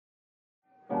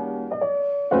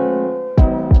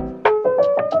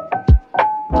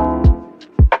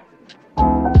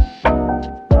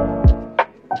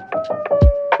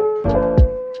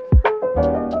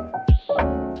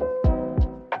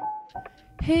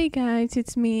Hey guys,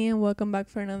 it's me and welcome back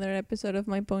for another episode of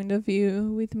My Point of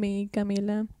View with me,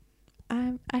 Camila.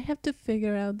 I have to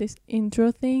figure out this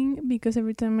intro thing because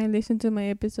every time I listen to my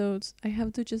episodes, I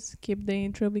have to just skip the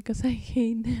intro because I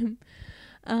hate them.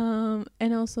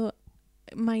 And also,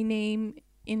 my name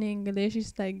in English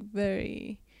is like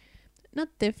very not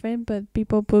different, but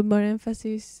people put more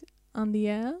emphasis on the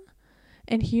L,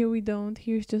 and here we don't.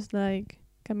 Here's just like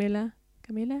Camila,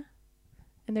 Camila,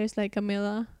 and there's like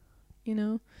Camila, you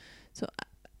know. So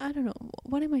I don't know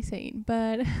what am I saying,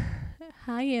 but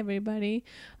hi everybody.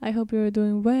 I hope you're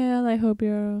doing well. I hope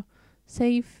you're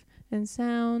safe and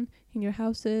sound in your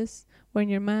houses, wearing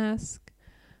your mask.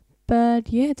 But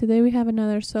yeah, today we have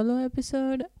another solo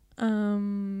episode.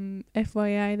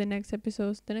 FYI, the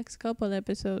next couple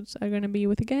episodes are gonna be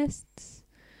with guests.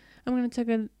 I'm gonna talk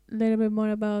a little bit more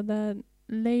about that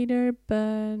later,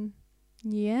 but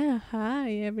yeah,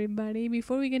 hi everybody.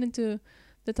 Before we get into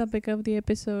the topic of the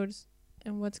episodes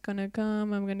and what's gonna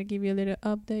come, I'm gonna give you a little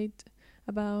update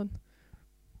about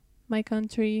my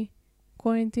country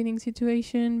quarantining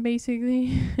situation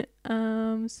basically.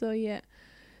 So yeah,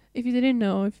 if you didn't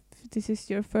know, if this is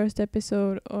your first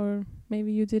episode or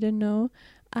maybe you didn't know,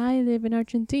 I live in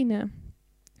Argentina.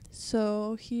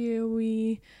 So here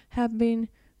we have been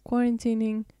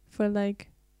quarantining for like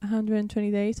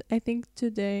 120 days. I think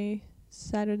today,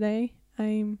 Saturday,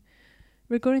 I'm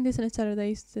recording this on a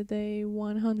Saturday, is the day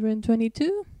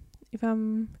 122, if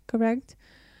I'm correct.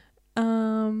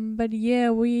 But yeah,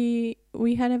 we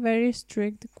had a very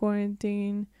strict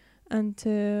quarantine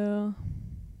until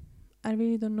I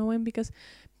really don't know when, because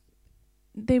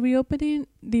the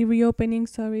reopening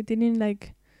sorry didn't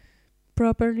like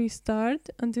properly start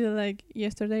until like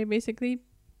yesterday basically,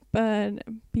 but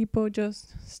people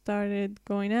just started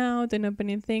going out and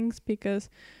opening things because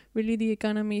really the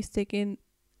economy is taking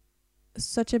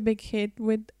such a big hit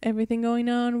with everything going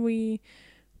on.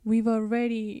 We've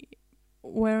already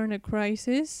were in a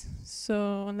crisis,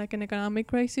 so like an economic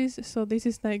crisis. So this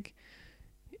is like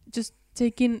just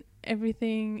taking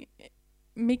everything,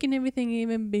 making everything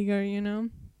even bigger.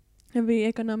 Every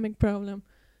economic problem.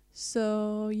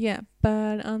 So yeah,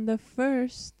 but on the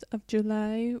 1st of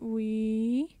July,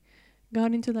 we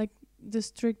got into like the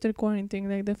stricter quarantine,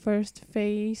 like the first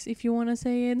phase, if you want to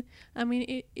say it. I mean,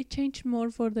 it changed more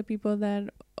for the people that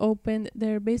opened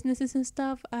their businesses and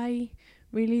stuff. I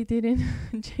really didn't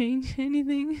change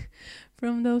anything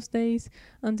from those days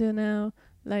until now.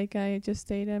 Like, I just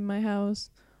stayed at my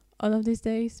house all of these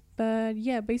days. But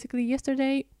yeah, basically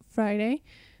yesterday, Friday,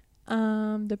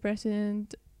 the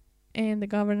president and the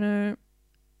governor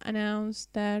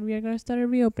announced that we are going to start a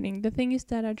reopening. The thing is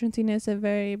that Argentina is a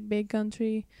very big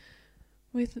country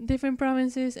with different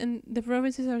provinces, and the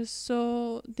provinces are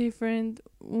so different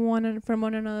from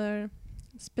one another.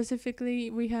 Specifically,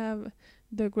 we have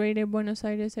the greater Buenos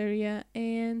Aires area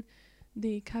and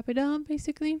the capital,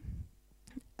 basically,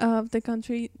 of the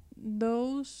country.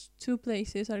 Those two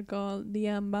places are called the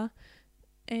AMBA,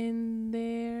 and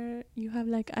there you have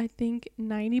like, I think,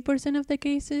 90% of the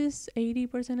cases,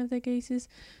 80% of the cases.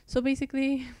 So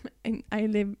basically, and I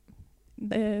live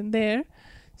there.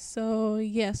 So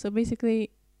yeah, so basically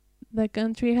the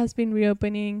country has been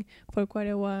reopening for quite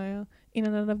a while in a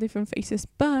lot of different phases.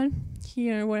 But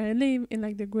here where I live, in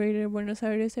like the greater Buenos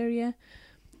Aires area,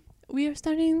 we are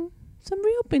starting some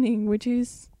reopening, which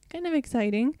is kind of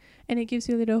exciting, and it gives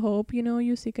you a little hope.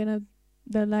 You see kind of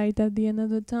the light at the end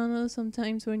of the tunnel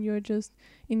sometimes when you're just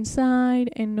inside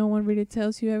and no one really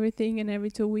tells you everything, and every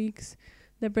 2 weeks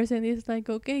the president is like,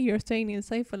 okay, you're staying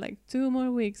inside for like 2 more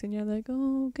weeks, and you're like,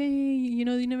 oh, okay. You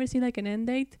never see like an end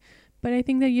date. But I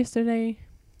think that yesterday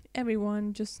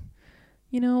everyone just,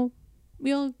 we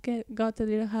all got a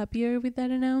little happier with that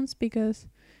announce, because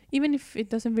even if it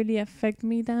doesn't really affect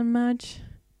me that much,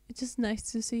 it's just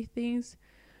nice to see things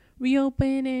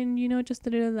reopen and, just a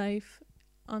little life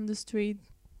on the street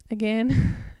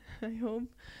again. I hope.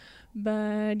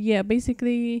 But yeah,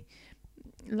 basically,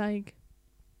 like,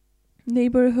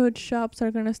 neighborhood shops are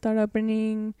gonna start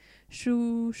opening,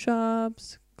 shoe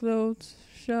shops, clothes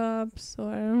shops,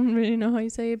 or I don't really know how you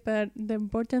say it. But the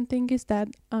important thing is that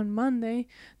on Monday,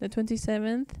 the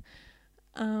 27th,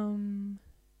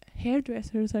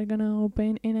 hairdressers are gonna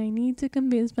open, and I need to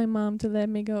convince my mom to let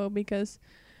me go, because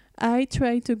I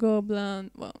tried to go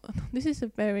blonde. Well, this is a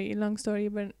very long story,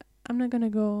 but I'm not gonna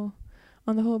go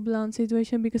on the whole blonde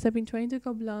situation, because I've been trying to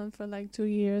go blonde for like 2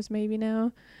 years maybe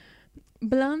now.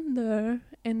 Blonder,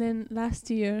 and then last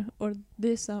year or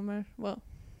this summer, well,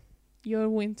 your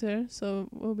winter, so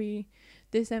will be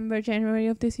December, January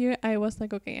of this year, I was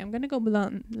like, okay, I'm gonna go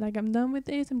blonde. Like, I'm done with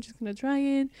this. I'm just gonna try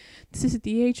it. This is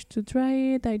the age to try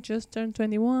it. I just turned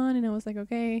 21, and I was like,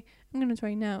 okay, I'm gonna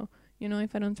try now. You know,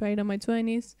 if I don't try it on my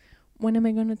 20s, when am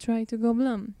I gonna try to go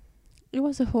blonde? It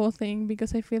was a whole thing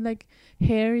because I feel like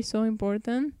hair is so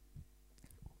important,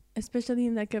 especially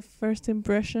in like a first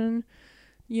impression,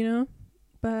 you know.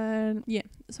 But yeah,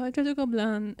 so I tried to go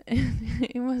blonde, and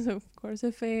it was of course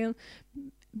a fail.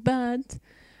 But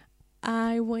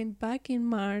I went back in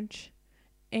March,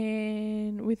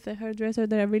 and with a hairdresser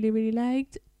that I really really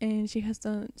liked, and she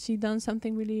done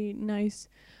something really nice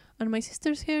on my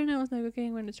sister's hair, and I was like, okay,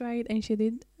 I'm gonna try it, and she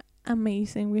did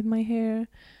amazing with my hair.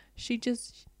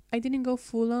 I didn't go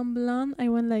full on blonde. I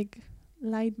went like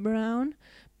light brown,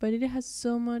 but it has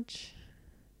so much.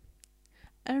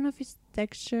 I don't know if it's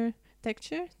texture. I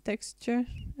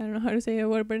don't know how to say the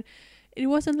word, but it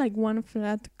wasn't like one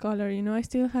flat color. You know, I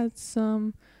still had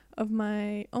some of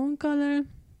my own color.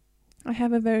 I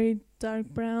have a very dark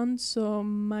brown, so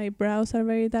my brows are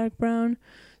very dark brown.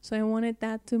 So I wanted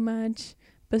that to match,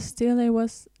 but still I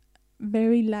was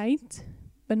very light,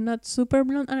 but not super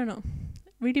blonde. I don't know,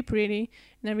 really pretty,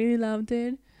 and I really loved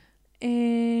it.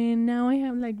 And now I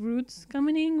have like roots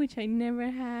coming in, which I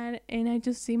never had, and I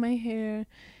just see my hair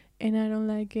and I don't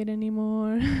like it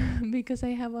anymore because I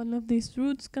have all of these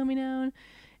roots coming out,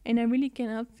 and I really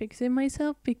cannot fix it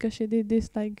myself because she did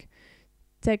this like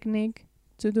technique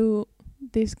to do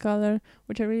this color,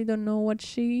 which I really don't know what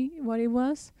it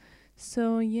was.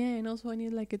 So yeah, and also I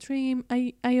need like a trim.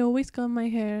 I always comb my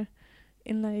hair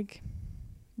in like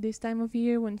this time of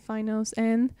year when finals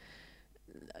end,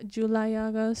 July,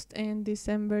 August, and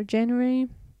December, January.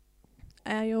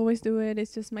 I always do it.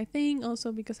 It's just my thing.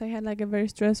 Also because I had like a very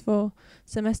stressful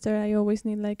semester, I always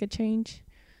need like a change.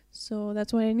 So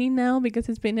that's what I need now because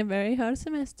it's been a very hard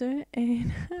semester,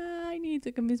 and I need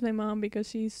to convince my mom because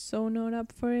she's so not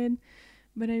up for it,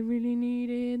 but I really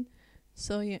need it.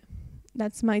 So yeah,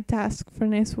 that's my task for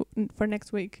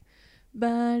next week.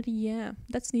 But yeah,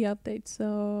 that's the update.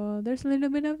 So there's a little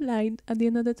bit of light at the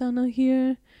end of the tunnel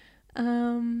here.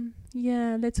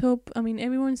 Yeah, let's hope. I mean,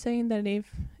 everyone's saying that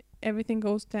if everything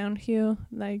goes downhill,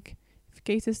 like if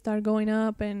cases start going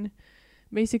up and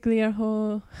basically our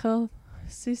whole health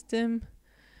system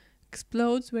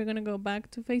explodes, we're gonna go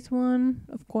back to phase 1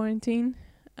 of quarantine,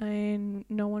 and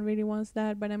no one really wants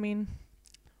that, but I mean,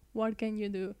 what can you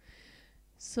do?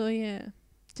 So yeah,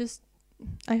 just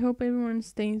I hope everyone's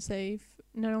staying safe,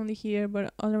 not only here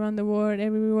but all around the world,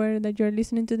 everywhere that you're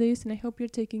listening to this, and I hope you're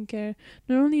taking care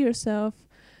not only yourself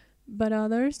but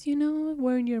others, you know,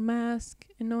 wearing your mask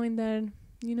and knowing that,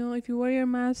 you know, if you wear your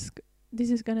mask, this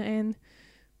is gonna end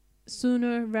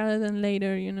sooner rather than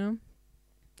later, you know.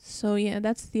 So yeah,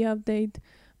 that's the update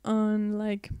on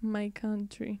like my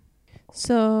country.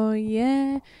 So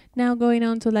yeah, now going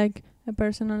on to like a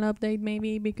personal update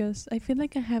maybe, because I feel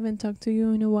like I haven't talked to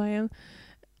you in a while.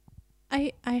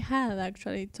 I had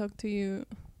actually talked to you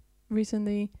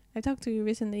recently. I talked to you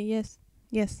recently,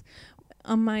 yes,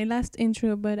 on my last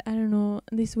intro, but I don't know,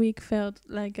 this week felt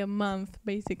like a month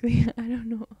basically. I don't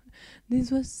know.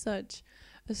 This was such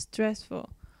a stressful,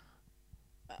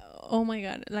 oh my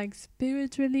god, like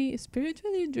spiritually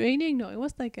draining. No, it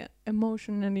was like a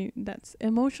emotionally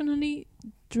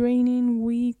draining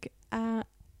week.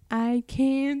 I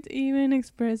can't even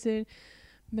express it,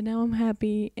 but now I'm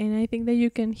happy, and I think that you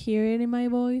can hear it in my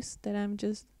voice that I'm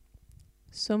just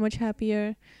so much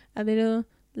happier, a little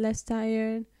less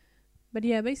tired. But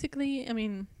yeah, basically, I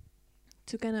mean,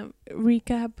 to kind of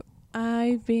recap,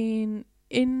 I've been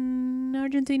in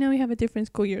Argentina. We have a different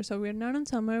school year, so we're not on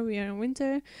summer, we are in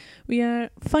winter. We are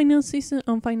final season.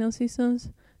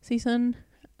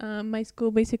 My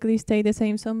school basically stayed the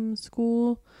same. Some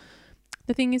school,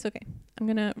 the thing is, okay, I'm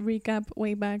gonna recap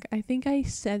way back. I think I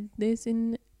said this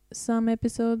in some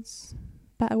episodes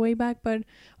way back, but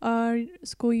our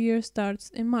school year starts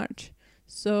in March.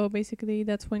 So basically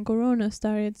that's when Corona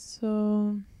started.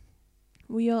 So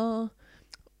we all,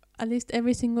 at least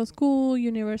every single school,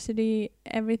 university,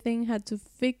 everything had to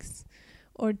fix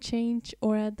or change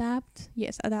or adapt.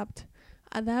 Yes, adapt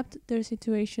their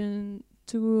situation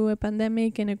to a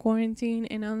pandemic and a quarantine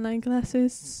and online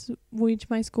classes, which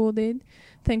my school did,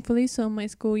 thankfully. So my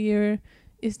school year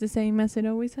is the same as it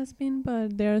always has been,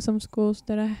 but there are some schools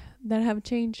that have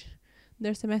changed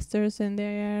their semesters, and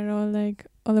they are all like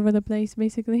all over the place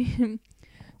basically.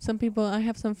 Some people, I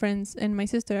have some friends, and my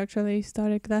sister actually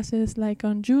started classes like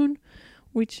on June,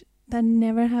 which that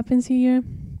never happens here.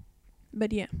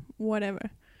 But yeah,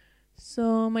 whatever.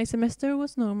 So my semester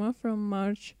was normal from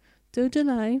March to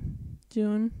July.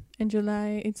 June and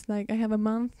July, it's like I have a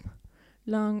month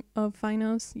long of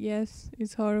finals. Yes,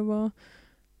 it's horrible.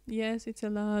 Yes, it's a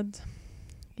lot.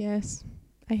 Yes,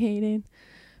 I hate it.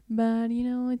 But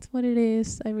it's what it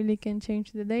is. I really can't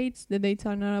change the dates. The dates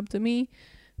are not up to me.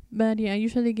 But yeah, I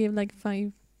usually give like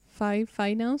five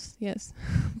finals. Yes,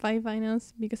 five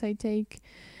finals because I take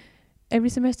every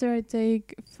semester I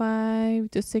take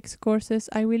 5 to 6 courses.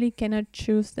 I really cannot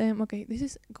choose them. Okay, this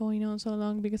is going on so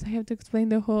long because I have to explain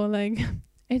the whole like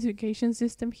education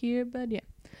system here. But yeah,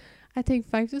 I take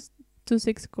 5 to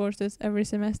 6 courses every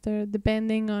semester,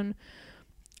 depending on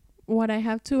what I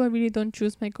have to. I really don't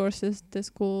choose my courses. The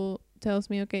school tells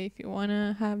me, okay, if you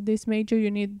wanna have this major,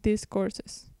 you need these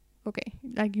courses. Okay,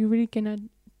 like you really cannot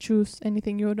choose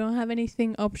anything. You don't have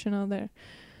anything optional there.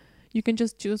 You can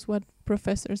just choose what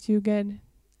professors you get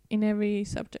in every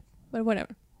subject, but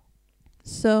whatever.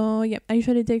 So yeah, I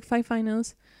usually take 5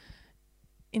 finals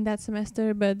in that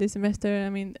semester, but this semester, I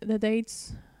mean, the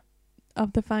dates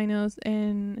of the finals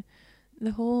and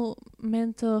the whole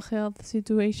mental health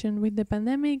situation with the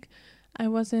pandemic, I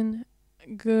wasn't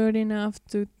good enough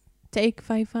to take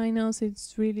 5 finals.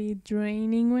 It's really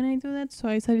draining when I do that, so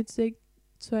I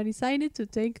decided to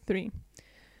take 3.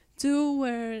 2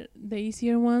 were the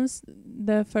easier ones.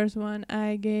 The first one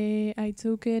I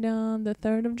took it on the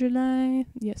 3rd of July.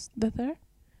 Yes, the 3rd,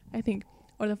 I think,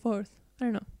 or the 4th. I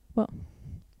don't know. Well,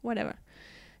 whatever.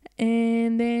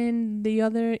 And then the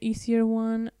other easier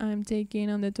one I'm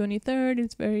taking on the 23rd.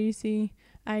 It's very easy.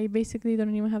 I basically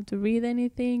don't even have to read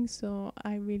anything, so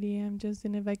I really am just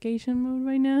in a vacation mode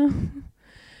right now.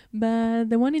 But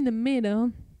the one in the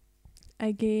middle,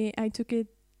 I took it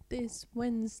this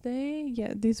Wednesday.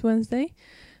 Yeah, this Wednesday,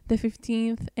 the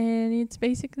 15th, and it's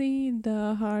basically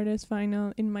the hardest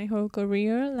final in my whole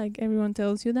career. Like everyone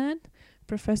tells you that.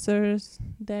 Professors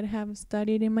that have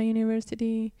studied in my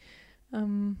university, I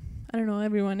don't know,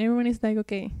 everyone is like,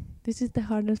 okay, this is the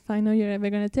hardest final you're ever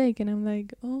gonna take. And I'm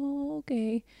like, oh,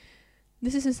 okay,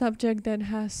 this is a subject that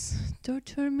has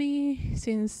tortured me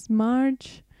since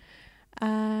March.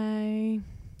 I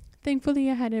Thankfully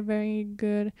I had a very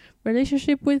good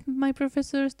relationship with my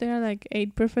professors. There are like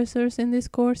 8 professors in this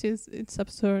course. It's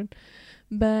absurd,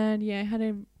 but yeah, I had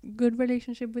a good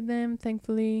relationship with them,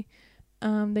 thankfully.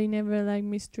 They never like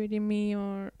mistreated me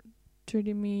or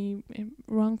treated me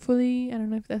wrongfully. I don't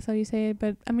know if that's how you say it,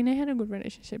 but I mean, I had a good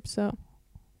relationship, so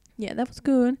yeah, that was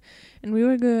good, and we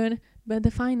were good. But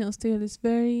the final still is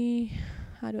very,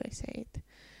 how do I say it,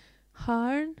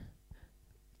 hard,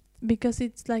 because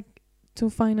it's like 2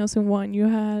 finals in one.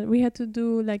 We had to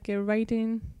do like a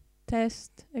writing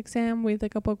test exam with a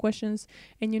couple of questions,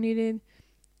 and you needed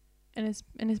a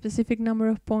specific number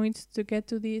of points to get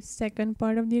to the second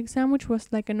part of the exam, which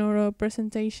was like an oral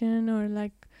presentation, or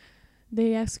like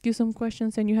they ask you some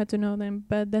questions and you had to know them.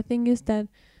 But the thing is that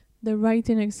the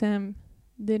writing exam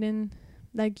didn't,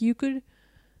 like, you could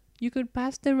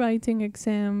pass the writing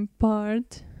exam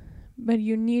part, but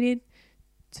you needed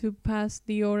to pass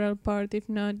the oral part. If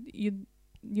not, you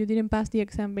didn't pass the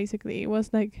exam. Basically, it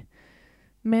was like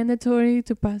mandatory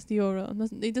to pass the oral.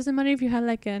 It doesn't matter if you had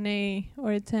like an A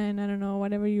or a 10, I don't know,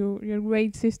 whatever your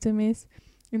grade system is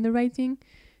in the writing,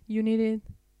 you needed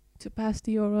to pass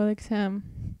the oral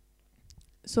exam.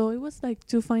 So it was like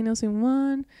 2 finals in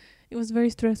one. It was very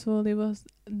stressful. It was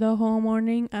the whole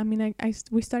morning. I mean,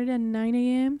 we started at 9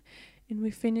 a.m. and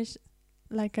we finished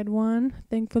like at 1.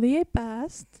 Thankfully, I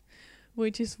passed,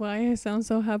 which is why I sound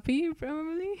so happy,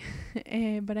 probably.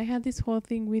 But I had this whole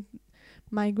thing with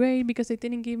my grade because they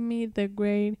didn't give me the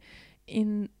grade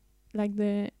in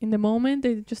the moment.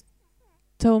 They just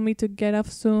told me to get off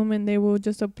Zoom and they will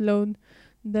just upload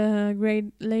the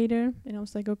grade later. And I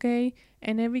was like, okay.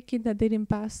 And every kid that didn't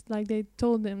pass, like, they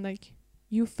told them, like,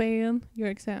 you failed your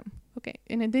exam. Okay.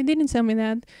 And they didn't tell me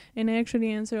that, and I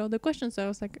actually answered all the questions. So I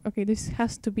was like, okay, this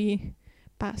has to be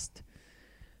passed.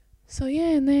 So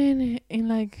yeah, and then in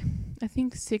like, I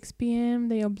think 6 p.m.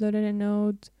 they uploaded a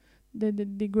note,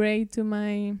 the grade to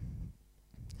my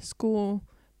school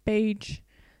page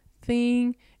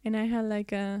thing, and I had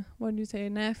like a, what do you say,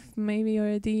 an F maybe or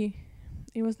a D.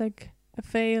 It was like a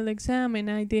failed exam, and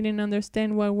I didn't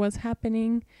understand what was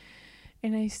happening.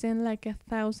 And I sent like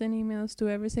 1,000 emails to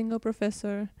every single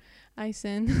professor. I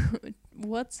sent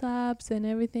WhatsApps and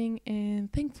everything,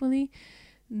 and thankfully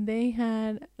they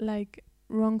had like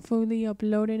wrongfully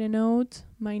uploaded a note.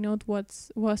 My note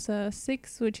was a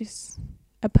 6, which is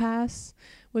a pass,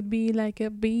 would be like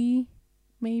a B,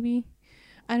 maybe.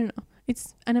 I don't know.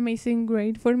 It's an amazing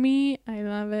grade for me. I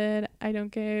love it. I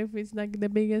don't care if it's like the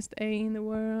biggest A in the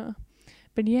world.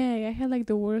 But yeah, I had like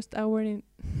the worst hour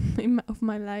of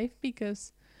my life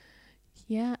because,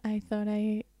 yeah, I thought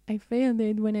I failed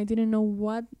it when I didn't know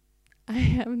what I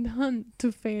have done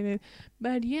to fail it.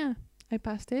 But yeah, I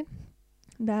passed it.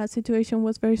 That situation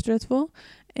was very stressful,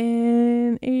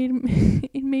 and it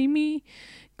it made me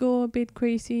go a bit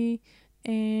crazy,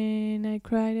 and I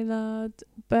cried a lot.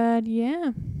 But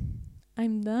yeah,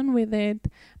 I'm done with it.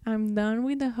 I'm done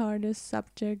with the hardest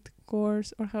subject,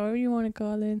 course, or however you want to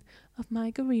call it, of my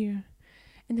career.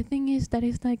 And the thing is that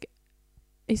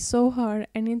it's so hard,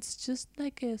 and it's just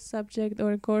like a subject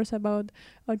or a course about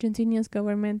Argentinia's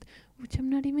government, which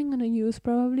I'm not even gonna use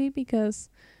probably because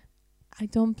I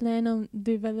don't plan on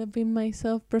developing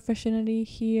myself professionally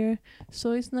here.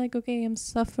 So it's like, okay, I'm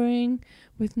suffering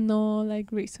with no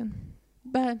like reason.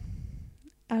 But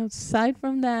outside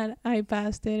from that, I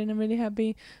passed it and I'm really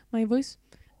happy. My voice.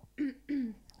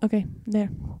 Okay, there.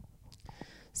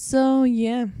 So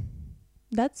yeah,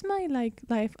 that's my like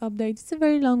life update. It's a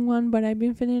very long one, but I've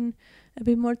been feeling a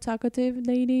bit more talkative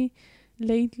lately.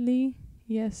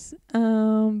 Yes.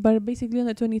 But basically on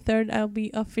the 23rd I'll be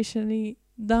officially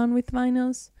done with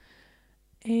finals.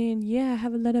 And yeah, I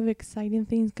have a lot of exciting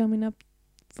things coming up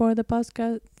for the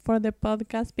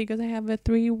podcast because I have a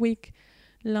 3 week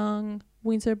long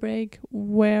winter break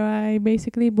where I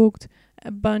basically booked a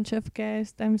bunch of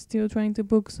guests. I'm still trying to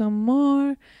book some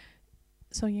more.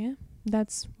 So yeah,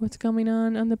 that's what's coming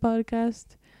on the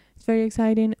podcast. It's very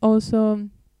exciting. Also,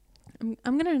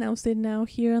 I'm gonna announce it now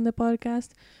here on the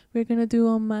podcast. We're gonna do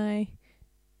on my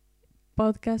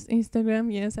podcast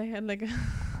Instagram. Yes, I had like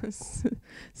a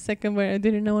second where I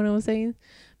didn't know what I was saying.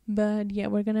 But yeah,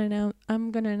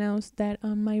 I'm gonna announce that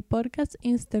on my podcast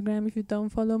Instagram. If you don't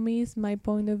follow me, it's my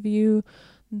point of view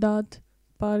dot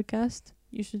podcast.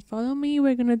 You should follow me.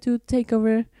 We're gonna do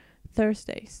takeover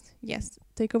Thursdays. Yes,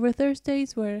 takeover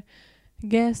Thursdays where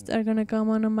guests are gonna come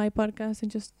on my podcast and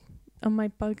just on my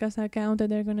podcast account,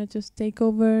 and they're gonna just take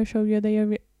over, show you a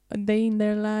day in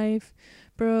their life.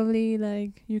 Probably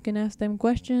like you can ask them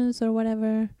questions or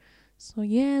whatever. So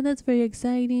yeah, that's very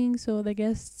exciting. So the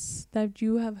guests that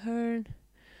you have heard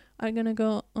are gonna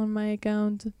go on my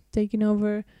account, taking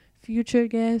over. Future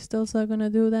guests also gonna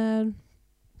do that.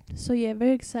 So yeah,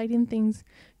 very exciting things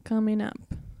coming up.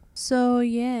 So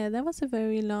yeah, that was a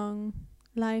very long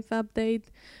life update,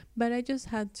 but I just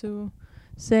had to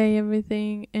say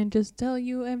everything and just tell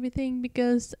you everything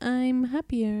because I'm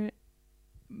happier,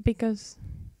 because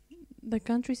the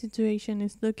country situation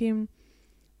is looking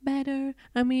better.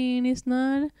 I mean, it's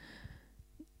not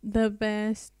the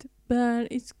best, but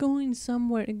it's going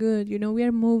somewhere good. You know, we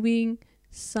are moving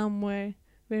somewhere.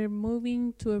 We're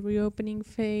moving to a reopening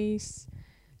phase.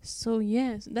 So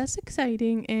yes, that's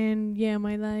exciting. And yeah,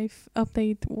 my life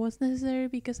update was necessary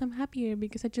because I'm happier,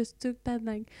 because I just took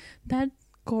that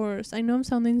course. I know I'm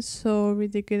sounding so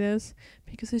ridiculous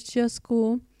because it's just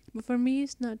school, but for me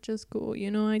it's not just school. You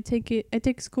know, I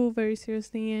take school very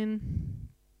seriously. And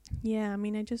yeah, I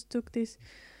mean, I just took this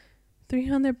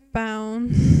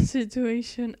 300-pound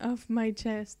situation off my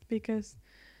chest because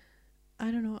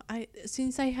I don't know.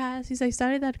 Since I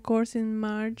started that course in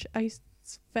March,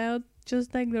 felt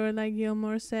just like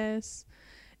Gilmore says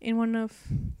in one of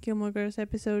Gilmore Girls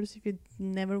episodes. If you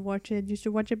never watch it, you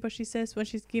should watch it. But she says when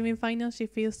she's giving finals, she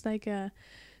feels like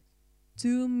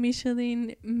two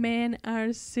Michelin men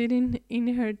are sitting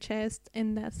in her chest,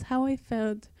 and that's how I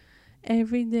felt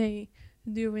every day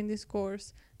during this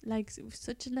course. Like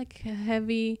such like a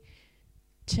heavy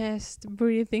chest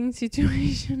breathing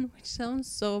situation, which sounds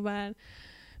so bad.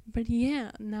 But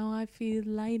yeah, now I feel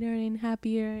lighter and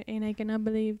happier, and I cannot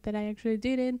believe that I actually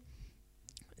did it.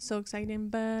 So exciting.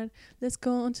 But let's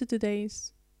go on to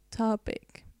today's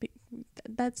topic.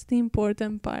 That's the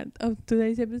important part of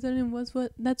today's episode, and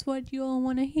that's what you all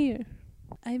want to hear.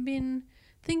 I've been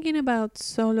thinking about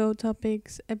solo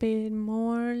topics a bit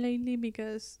more lately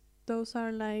because those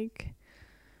are like,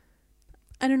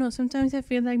 I don't know, sometimes I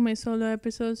feel like my solo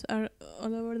episodes are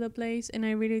all over the place and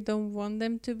I really don't want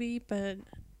them to be, but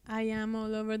I am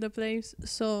all over the place,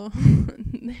 so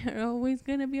they're always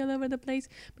gonna be all over the place.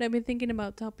 But I've been thinking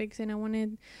about topics and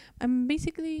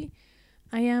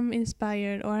I am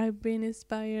inspired, or I've been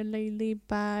inspired lately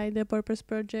by the Purpose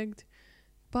Project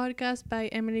podcast by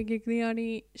Emily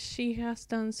Gigliotti. She has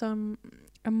done some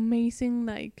amazing,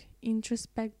 like,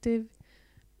 introspective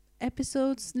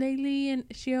episodes lately, and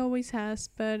she always has,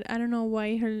 but I don't know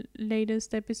why her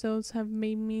latest episodes have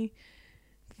made me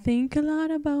think a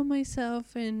lot about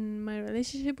myself and my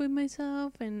relationship with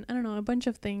myself, and I don't know, a bunch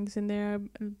of things. And there are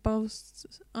posts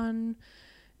on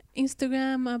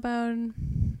Instagram about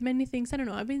many things. I don't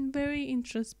know, I've been very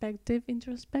introspective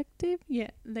yeah,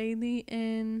 lately.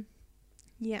 And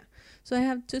yeah, so I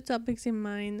have two topics in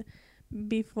mind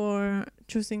before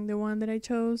choosing the one that I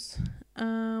chose.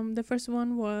 The first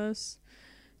one was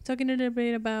talking a little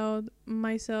bit about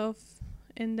myself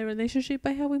and the relationship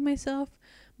I have with myself.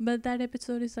 But that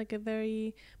episode is like a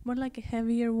very more like a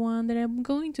heavier one that I'm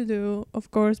going to do,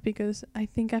 of course, because I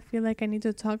feel like I need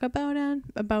to talk about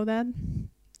that.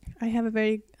 I have a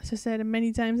very, as I said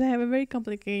many times, I have a very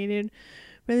complicated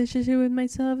relationship with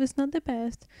myself. It's not the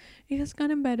best. It has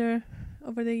gotten better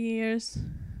over the years.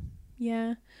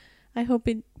 Yeah, I hope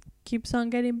it keeps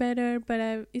on getting better.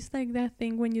 But it's like that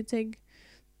thing when you take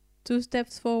 2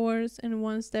 steps forwards and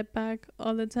 1 step back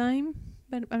all the time.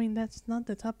 But I mean, that's not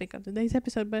the topic of today's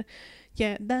episode. But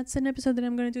yeah, that's an episode that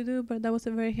I'm going to do. But that was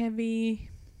a very heavy,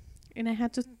 and I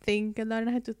had to think a lot.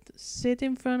 I had to sit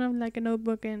in front of like a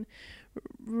notebook and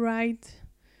write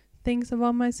things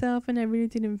about myself, and I really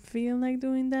didn't feel like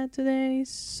doing that today.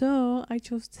 So I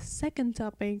chose the second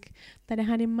topic that I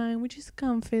had in mind, which is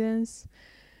confidence.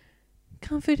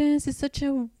 Confidence is such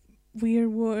a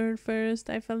weird word. First,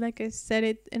 I felt like I said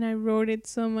it and I wrote it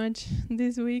so much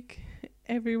this week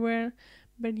everywhere.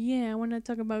 But yeah, I want to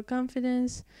talk about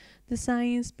confidence, the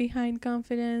science behind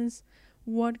confidence,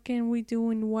 what can we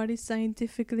do and what is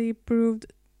scientifically proved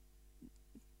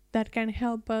that can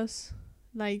help us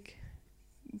like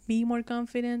be more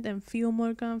confident and feel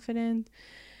more confident.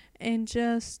 And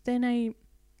just then I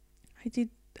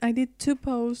did 2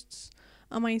 posts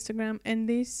on my Instagram, and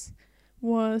this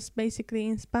was basically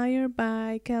inspired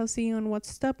by Kelsey on What's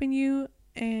Stopping You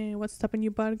and What's Stopping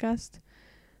You podcast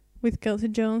with Kelsey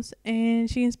Jones. And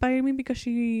she inspired me because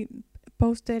she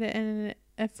posted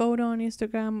a photo on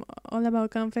Instagram all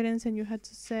about confidence, and you had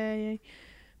to say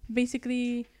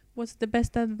basically what's the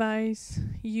best advice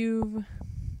you've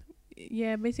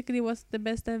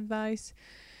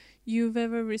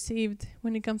ever received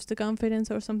when it comes to confidence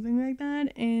or something like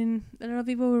that. And a lot of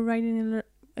people were writing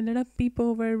a lot of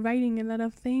people were writing a lot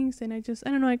of things, and I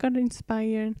don't know, I got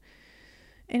inspired,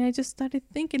 and I just started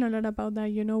thinking a lot about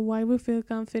that, why we feel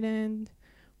confident,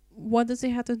 what does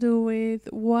it have to do with,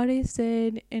 what is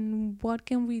it, and what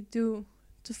can we do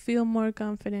to feel more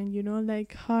confident,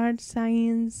 like hard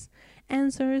science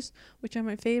answers, which are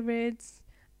my favorites.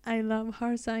 I love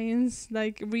hard science,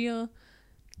 like real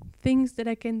things that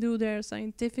I can do that are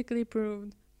scientifically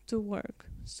proved to work.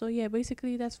 So yeah,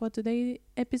 basically that's what today's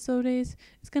episode is.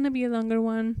 It's gonna be a longer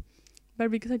one, but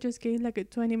because I just gave like a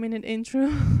 20-minute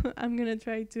intro, I'm gonna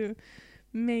try to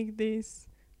make this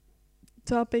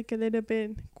topic a little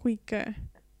bit quicker.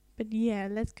 But yeah,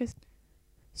 let's get.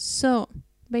 So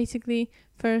basically,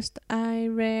 first I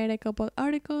read a couple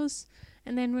articles,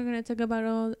 and then we're gonna talk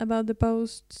about the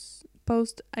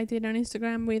post I did on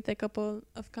Instagram with a couple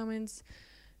of comments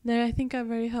that I think are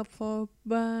very helpful.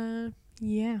 But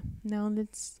yeah, now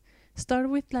let's start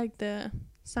with like the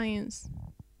science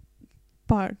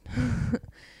part.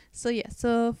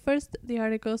 So first the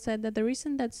article said that the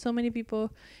reason that so many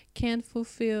people can't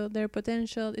fulfill their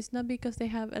potential is not because they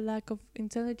have a lack of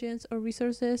intelligence or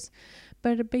resources,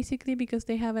 but basically because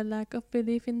they have a lack of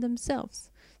belief in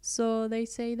themselves. So they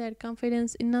say that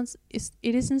confidence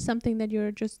it isn't something that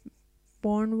you're just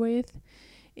born with.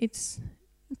 It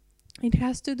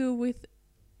has to do with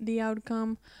the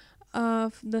outcome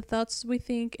of the thoughts we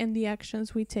think and the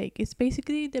actions we take. It's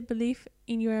basically the belief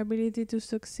in your ability to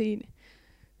succeed.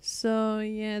 So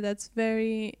yeah, that's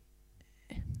very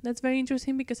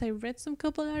interesting, because I read some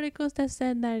couple articles that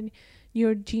said that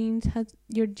your genes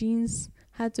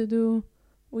had to do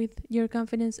with your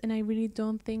confidence, and I really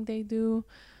don't think they do.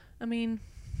 I mean,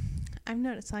 I'm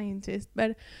not a scientist,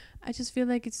 but I just feel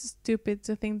like it's stupid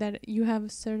to think that you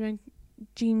have certain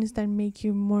genes that make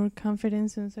you more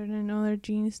confident and certain other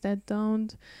genes that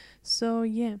don't. So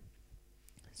yeah,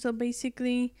 so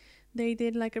basically they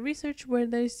did like a research where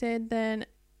they said that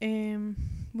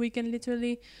we can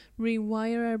literally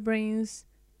rewire our brains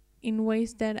in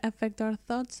ways that affect our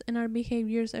thoughts and our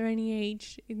behaviors at any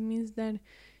age. It means that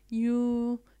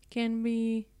you can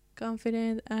be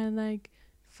confident at like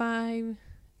 5,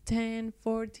 10,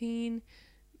 14,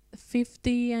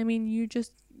 50. I mean, you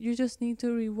just need to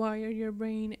rewire your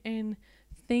brain and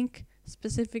think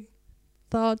specific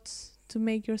thoughts to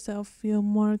make yourself feel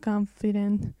more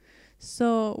confident.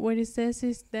 So what it says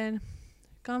is that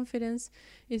confidence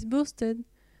is boosted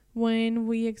when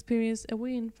we experience a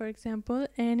win, for example,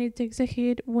 and it takes a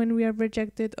hit when we are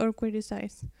rejected or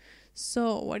criticized.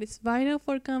 So what is vital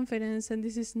for confidence, and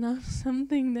this is not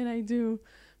something that I do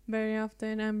very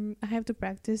often, I have to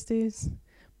practice this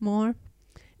more,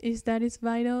 is that it's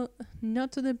vital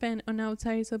not to depend on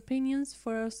outside opinions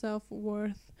for our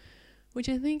self-worth, which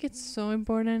I think it's so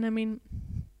important. I mean,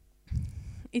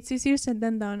 it's easier said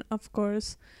than done, of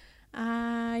course.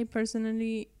 I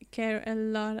personally care a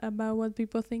lot about what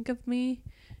people think of me,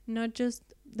 not just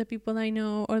the people I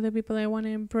know or the people I want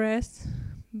to impress,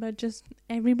 but just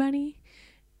everybody.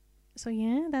 So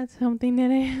yeah, that's something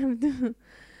that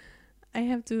I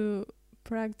have to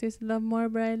practice a lot more.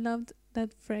 But I loved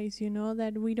that phrase,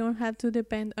 that we don't have to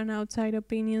depend on outside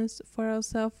opinions for our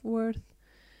self-worth.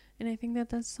 And I think that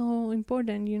that's so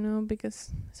important,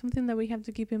 because something that we have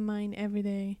to keep in mind every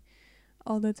day,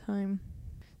 all the time.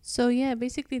 So yeah,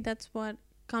 basically that's what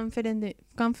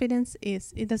confidence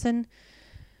is.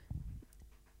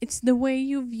 It's the way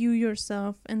you view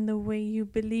yourself and the way you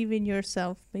believe in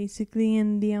yourself, basically,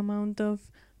 and the amount of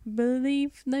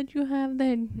belief that you have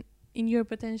that in your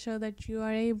potential, that you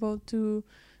are able to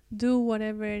do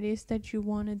whatever it is that you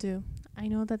want to do. I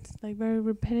know that's like very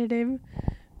repetitive,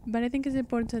 but I think it's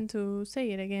important to say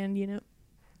it again.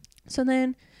 So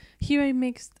then here I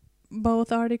mixed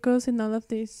both articles in all of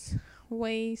these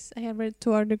ways. I have read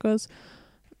 2 articles.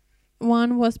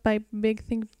 One was by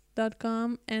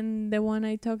bigthink.com, and the one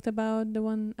I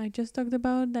just talked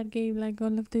about, that gave like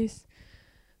all of these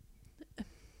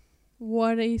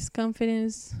what is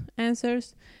confidence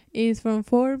answers, is from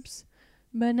Forbes.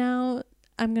 But now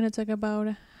I'm gonna talk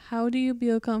about how do you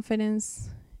build confidence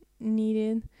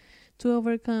needed to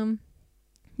overcome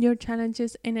your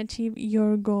challenges and achieve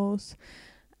your goals.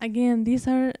 Again, this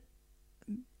is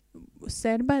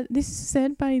said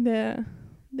by the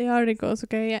articles,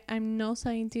 okay? I'm no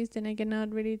scientist and I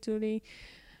cannot really truly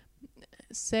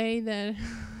say that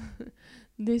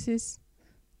this is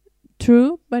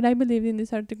true, but I believe in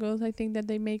these articles. I think that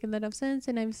they make a lot of sense,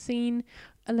 and I've seen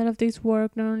a lot of this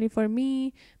work not only for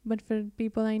me, but for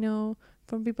people I know,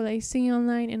 from people I see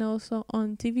online, and also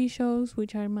on TV shows,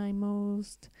 which are my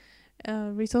most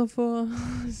resultful,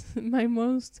 my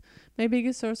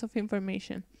biggest source of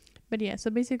information. But yeah,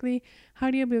 so basically, how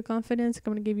do you build confidence? I'm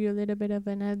gonna give you a little bit of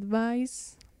an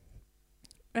advice.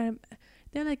 There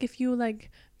are like a few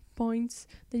points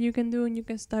that you can do and you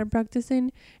can start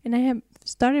practicing. And I have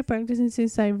started practicing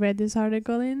since I read this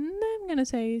article, and I'm gonna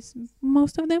say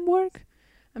most of them work.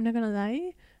 I'm not gonna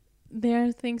lie. There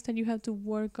are things that you have to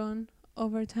work on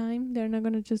over time. They're not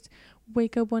gonna just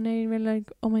wake up one day and be like,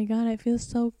 oh my god, I feel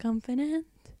so confident.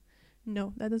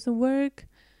 No, that doesn't work.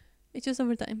 It's just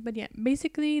over time. But yeah,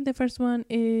 basically the first one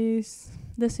is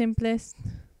the simplest,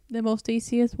 the most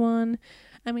easiest one.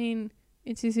 I mean,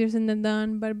 it's easier said than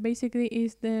done, but basically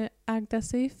is the act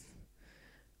as if,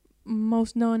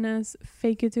 most known as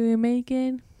fake it till you make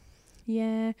it.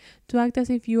 Yeah, to act as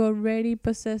if you already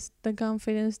possess the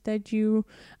confidence that you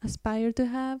aspire to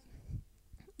have.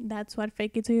 That's what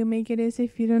fake it till you make it is,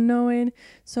 if you don't know it.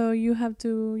 So you have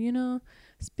to,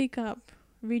 speak up,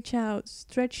 reach out,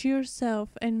 stretch yourself,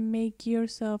 and make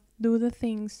yourself do the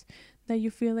things that you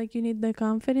feel like you need the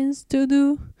confidence to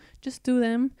do. Just do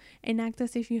them and act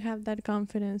as if you have that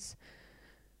confidence.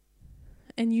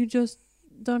 And you just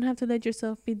don't have to let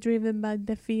yourself be driven by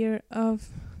the fear of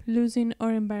losing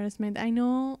or embarrassment. I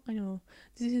know,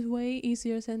 this is way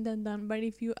easier said than done, but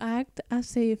if you act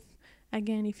as if,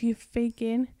 again, if you fake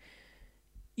it,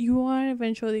 you are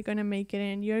eventually gonna make it,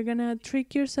 and you're gonna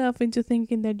trick yourself into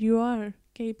thinking that you are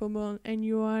capable and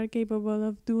you are capable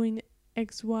of doing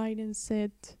X, Y, and Z.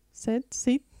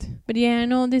 But yeah, I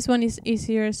know this one is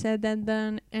easier said than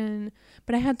done,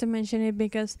 but I had to mention it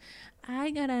because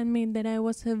I gotta admit that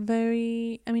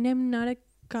I'm not a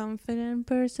confident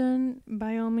person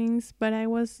by all means, but I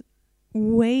was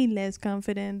way less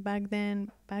confident back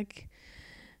then, I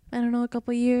don't know, a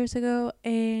couple years ago,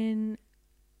 and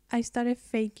I started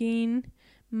faking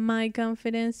my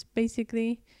confidence,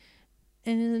 basically,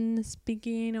 and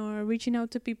speaking or reaching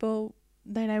out to people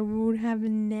that I would have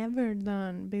never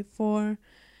done before.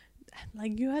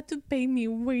 Like, you had to pay me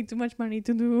way too much money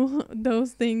to do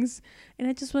those things, and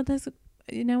I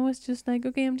was just like,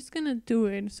 okay, I'm just gonna do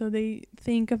it so they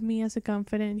think of me as a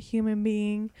confident human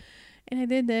being. And I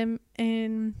did them,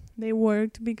 and they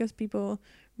worked because people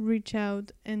reach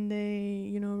out and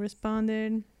they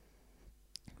responded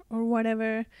or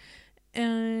whatever.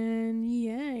 And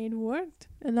yeah, it worked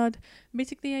a lot.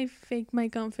 Basically, I faked my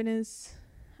confidence.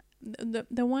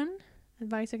 The one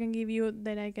advice I can give you,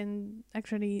 that I can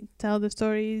actually tell the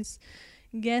stories,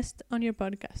 guest on your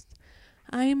podcast.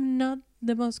 I'm not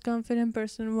the most confident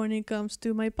person when it comes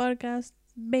to my podcast,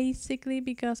 basically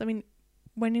because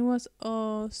when it was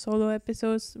solo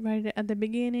episodes right at the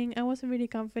beginning, I wasn't really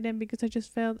confident because I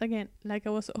just felt, again, like I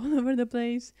was all over the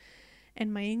place,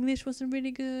 and my English wasn't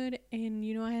really good, and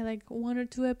I had like 1 or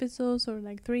 2 episodes or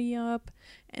like 3 up,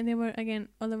 and they were, again,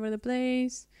 all over the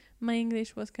place. My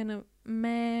English was kind of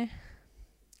meh,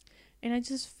 and I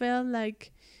just felt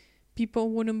like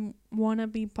people wouldn't want to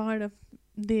be part of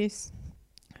this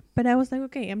But I was like,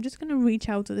 okay, I'm just gonna reach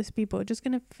out to these people, just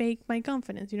gonna fake my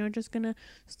confidence, just gonna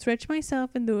stretch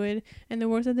myself and do it. And the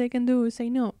worst that they can do is say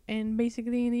no. And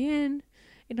basically, in the end,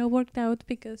 it all worked out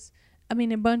because, a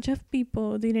bunch of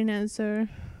people didn't answer,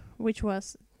 which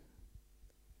was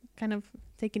kind of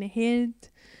taking a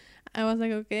hit. I was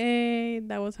like, okay,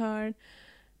 that was hard.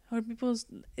 Or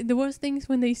the worst things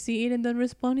when they see it and don't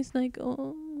respond is like,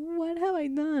 oh, what have I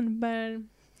done? But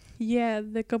yeah,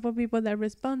 the couple of people that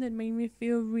responded made me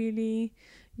feel really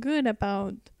good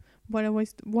about what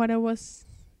I was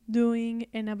doing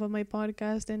and about my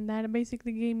podcast, and that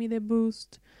basically gave me the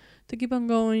boost to keep on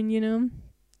going.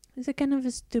 It's a kind of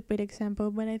a stupid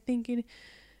example, but I think it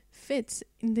fits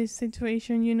in this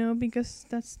situation, because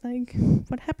that's like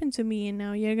what happened to me. And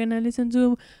now you're gonna listen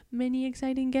to many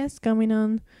exciting guests coming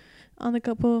on the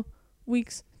couple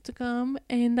weeks to come,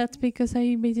 and that's because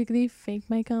I basically faked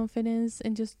my confidence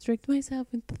and just tricked myself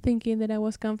into thinking that I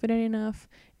was confident enough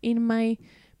in my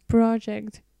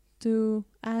project to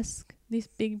ask these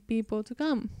big people to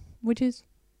come, which is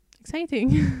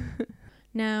exciting.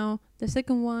 Now the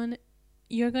second one,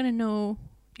 you're gonna know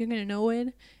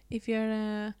it if you're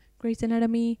a Grey's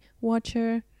Anatomy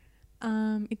watcher.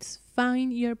 It's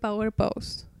find your power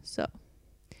pose. So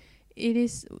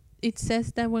it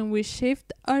says that when we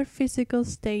shift our physical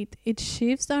state, it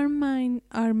shifts our mind,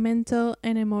 our mental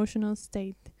and emotional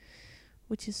state,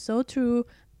 which is so true.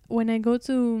 When I'm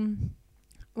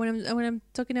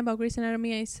talking about Grey's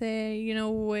Anatomy, I say,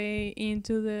 way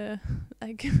into the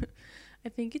like I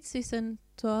think it's season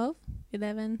 12,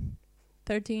 11,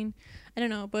 13, I don't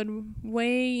know, but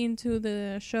way into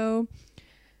the show,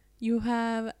 you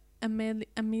have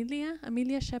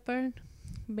Amelia Shepherd.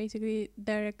 Basically,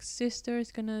 Derek's sister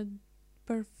is gonna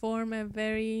perform a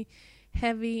very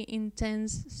heavy,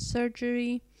 intense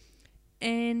surgery,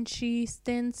 and she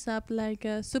stands up like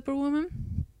a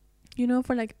superwoman,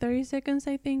 for like 30 seconds,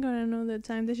 I think, or I don't know the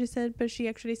time that she said, but she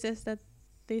actually says that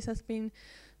this has been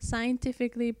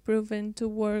scientifically proven to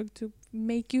work to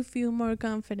make you feel more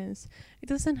confidence. It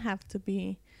doesn't have to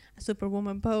be a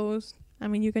superwoman pose.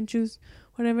 You can choose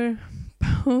whatever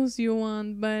pose you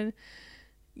want, but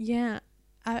yeah,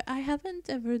 I haven't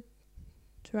ever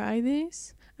tried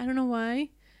this. I don't know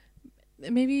why.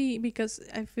 Maybe because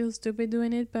I feel stupid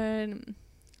doing it, but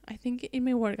I think it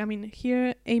may work.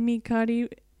 Here, Amy Cuddy,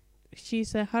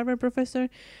 she's a Harvard professor.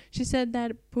 She said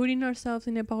that putting ourselves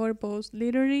in a power pose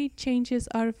literally changes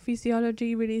our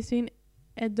physiology, releasing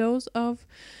a dose of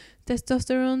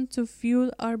testosterone to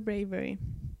fuel our bravery.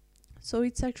 So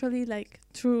it's actually like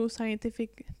true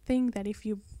scientific thing that if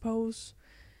you pose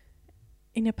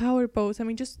in a power pose,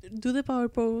 just do the power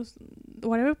pose,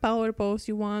 whatever power pose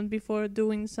you want before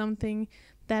doing something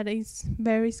that is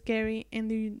very scary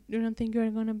and you don't think you're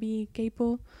gonna be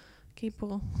capable.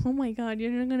 Oh my god,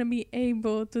 you're not gonna be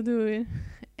able to do it,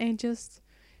 and just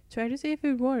try to see if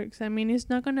it works. It's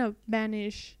not gonna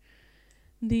banish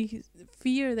the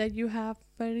fear that you have,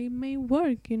 but it may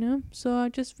work. So I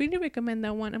just really recommend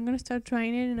that one. I'm gonna start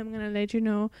trying it and I'm gonna let you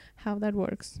know how that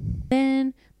works.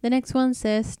 Then the next one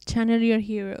says channel your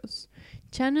heroes.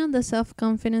 Channel the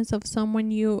self-confidence of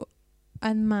someone you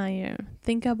admire.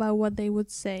 Think about what they would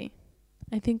say.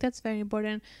 I think that's very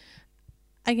important.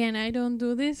 Again, I don't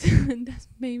do this. That's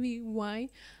maybe why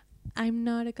I'm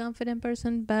not a confident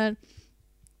person, but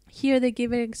here they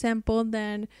give an example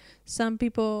that some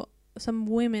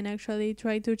women actually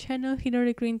try to channel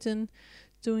Hillary Clinton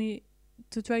to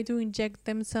try to inject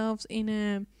themselves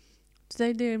to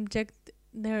try to inject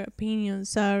their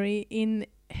opinions, in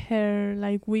her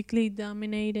like weekly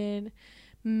dominated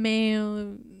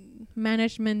male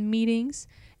management meetings,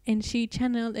 and she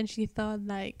channeled and she thought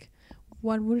like,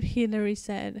 what would Hillary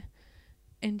said,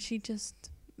 and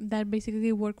that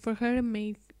basically worked for her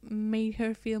and made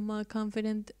her feel more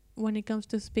confident when it comes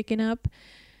to speaking up.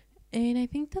 And I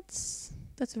think that's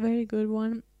a very good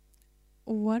one.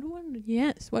 What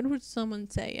would someone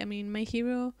say? My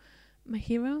hero,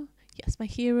 yes, my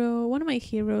hero, one of my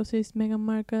heroes is Meghan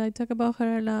Markle. I talk about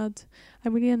her a lot. I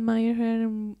really admire her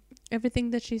and everything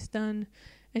that she's done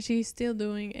and she's still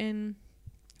doing. And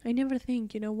I never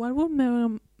think, what would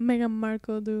Meghan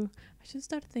Markle do? I should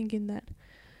start thinking that.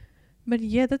 But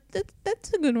yeah,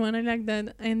 that's a good one. I like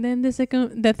that. And then the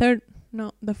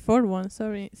fourth one,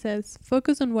 says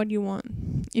focus on what you want.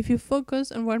 If you focus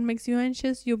on what makes you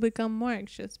anxious, you'll become more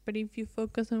anxious. But if you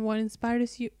focus on what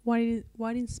inspires you,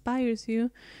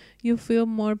 you'll feel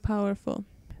more powerful.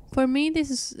 For me,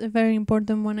 this is a very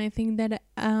important one. I think that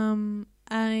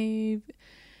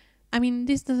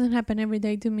this doesn't happen every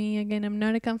day to me. Again, I'm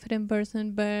not a confident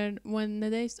person, but on the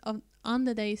days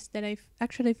that I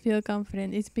actually feel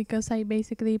confident, it's because I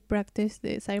basically practice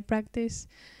this. I practice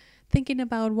thinking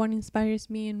about what inspires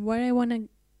me and where I want to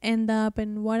end up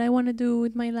and what I want to do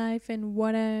with my life and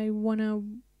what I want to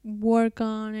work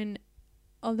on and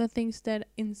all the things that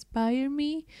inspire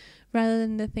me rather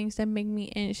than the things that make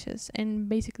me anxious. And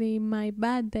basically my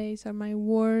bad days or my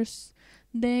worst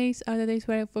days are the days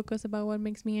where I focus about what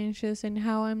makes me anxious and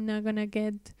how I'm not gonna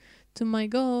get to my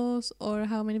goals or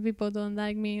how many people don't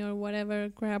like me or whatever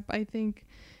crap I think.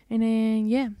 And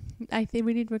then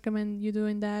really recommend you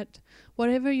doing that.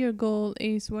 Whatever your goal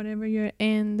is, whatever your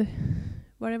end,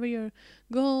 whatever your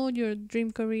goal, your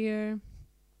dream career,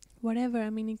 whatever. I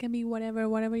mean, it can be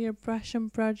whatever your passion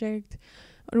project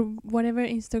or whatever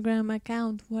Instagram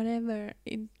account, whatever.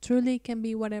 It truly can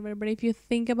be whatever. But if you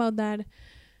think about that,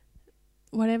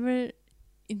 whatever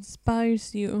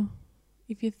inspires you,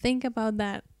 if you think about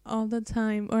that all the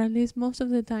time, or at least most of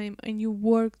the time, and you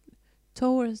work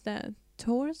towards that,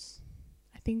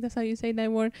 I think that's how you say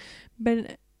that word.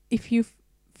 But if you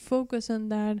focus on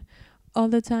that all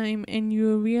the time and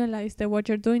you realize that what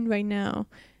you're doing right now,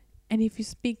 and if you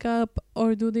speak up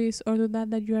or do this or do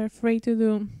that you are afraid to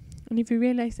do, and if you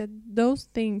realize that those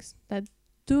things, that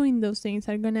doing those things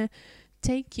are gonna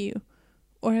take you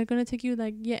or are gonna take you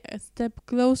a step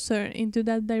closer into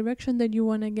that direction that you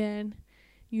want to get,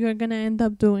 you are gonna end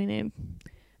up doing it.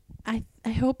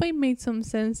 I hope I made some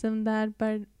sense on that,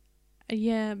 but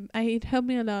it helped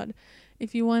me a lot.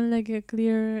 If you want a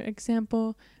clear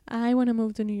example, I want to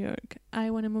move to New York.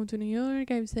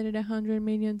 I've said it 100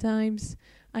 million times.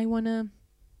 I want to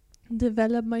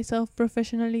develop myself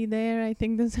professionally there. I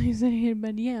think that's how you say it.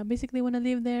 But yeah, basically I want to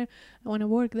live there. I want to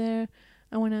work there.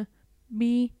 I want to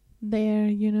be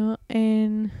there,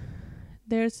 And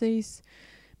there's this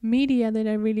media that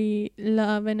I really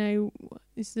love, and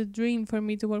it's a dream for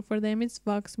me to work for them. It's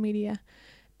Vox Media.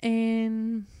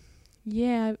 And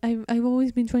yeah, I've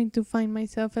always been trying to find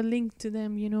myself a link to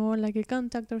them, like a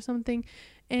contact or something.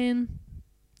 And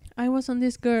I was on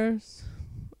this girl's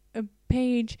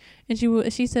page, and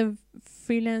she's a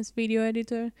freelance video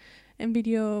editor and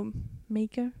video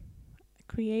maker,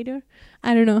 creator,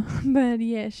 I don't know. But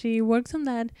yeah, she works on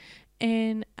that,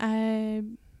 and I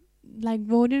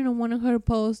voted on one of her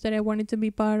posts that I wanted to be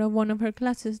part of one of her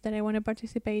classes, that I want to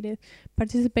participate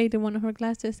in one of her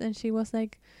classes. And she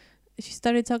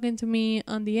started talking to me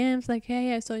on DMs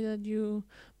hey, I saw that you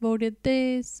voted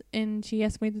this, and she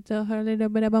asked me to tell her a little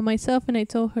bit about myself, and I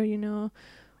told her,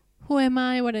 who am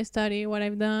I, what I study, what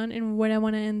I've done, and where I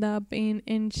want to end up in.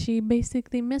 And she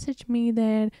basically messaged me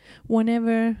that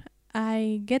whenever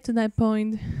I get to that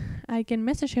point, I can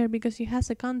message her because she has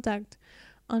a contact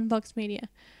on Vox Media.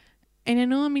 And I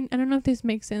don't know if this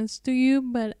makes sense to you,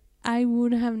 but I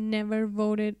would have never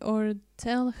voted or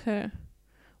tell her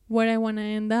where I want to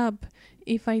end up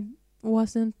if I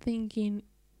wasn't thinking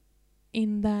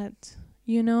in that,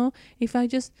 if I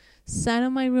just sat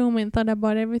in my room and thought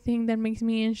about everything that makes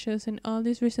me anxious and all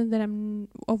these reasons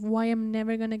of why I'm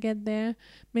never gonna get there,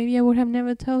 maybe I would have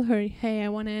never told her, hey, I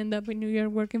want to end up in New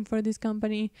York working for this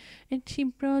company. And she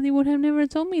probably would have never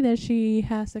told me that she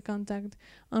has a contact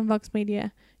on Vox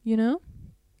Media,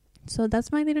 So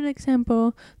that's my little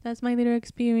example. That's my little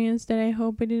experience that I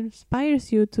hope it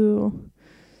inspires you to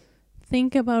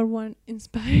think about what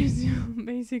inspires you.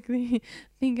 Basically,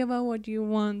 think about what you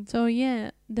want. So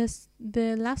yeah,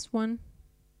 the last one.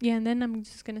 Yeah, and then I'm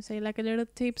just gonna say a little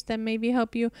tips that maybe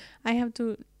help you. I have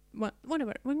to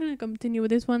whatever. We're gonna continue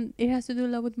with this one. It has to do a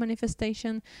lot with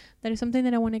manifestation. That is something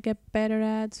that I want to get better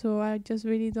at. So I just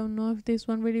really don't know if this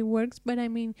one really works. But I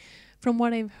mean, from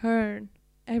what I've heard,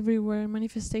 everywhere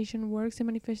manifestation works and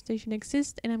manifestation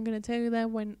exists. And I'm gonna tell you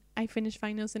that when I finish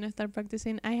finals and I start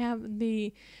practicing, I have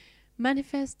the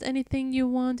Manifest Anything You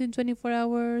Want in 24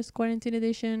 Hours Quarantine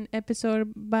Edition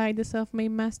episode by the Self-Made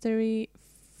Mastery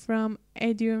from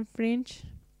Adrian Fringe.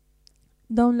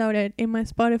 Downloaded in my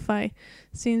Spotify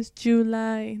since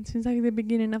July, since the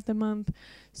beginning of the month.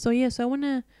 So yeah, so I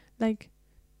wanna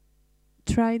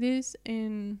try this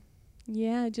and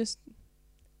just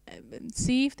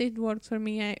see if it works for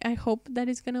me. I hope that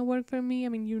it's gonna work for me. I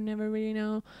mean, you never really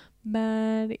know,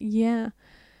 but yeah.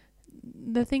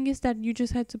 The thing is that you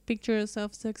just have to picture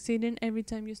yourself succeeding every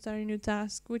time you start a new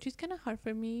task, which is kind of hard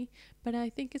for me, but I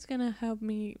think it's gonna help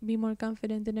me be more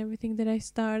confident in everything that I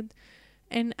start.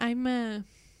 And I'm how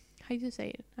do you say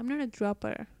it? I'm not a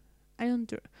dropper. I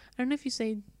don't know if you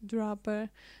say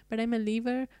dropper, but I'm a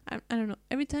lever. I don't know.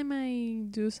 Every time I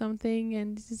do something,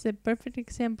 and this is a perfect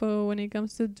example when it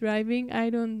comes to driving, I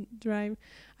don't drive.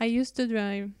 I used to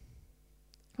drive.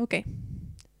 Okay.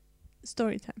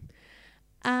 Story time.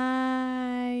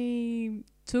 I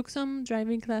took some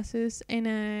driving classes and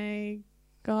I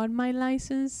got my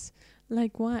license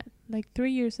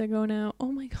 3 years ago now.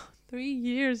 Oh my god, 3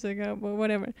 years ago, but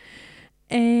whatever.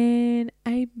 And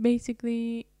I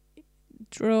basically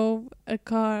drove a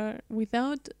car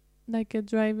without like a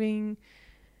driving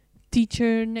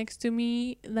teacher next to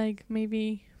me, like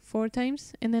maybe 4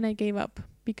 times, and then I gave up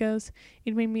because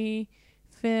it made me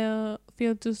feel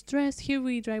too stressed. Here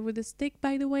we drive with a stick,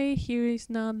 by the way. Here is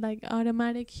not like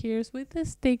automatic. Here's with the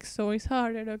stick, so it's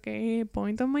harder. Okay,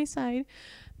 point on my side.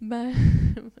 But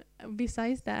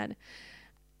besides that,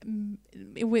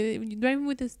 with driving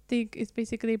with a stick is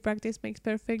basically practice makes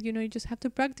perfect. You just have to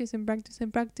practice and practice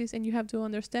and practice, and you have to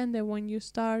understand that when you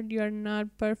start you are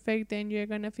not perfect and you're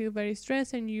gonna feel very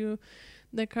stressed, and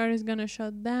the car is gonna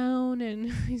shut down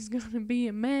and it's gonna be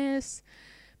a mess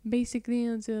basically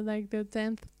until like the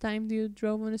 10th time you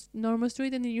drove on a normal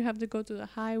street, and then you have to go to the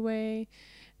highway,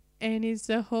 and it's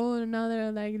a whole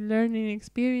another like learning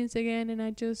experience again. And I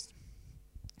just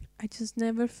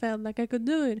never felt like I could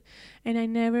do it. And I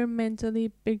never mentally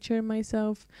pictured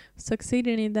myself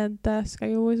succeeding in that task.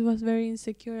 I always was very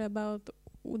insecure about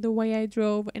the way I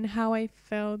drove and how I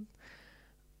felt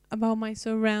about my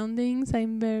surroundings.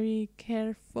 I'm very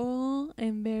careful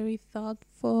and very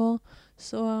thoughtful.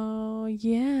 So,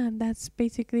 yeah, that's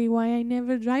basically why I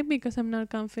never drive, because I'm not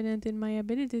confident in my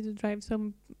ability to drive.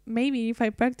 So, maybe if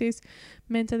I practice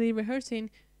mentally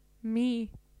rehearsing me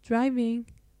driving,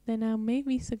 then I'll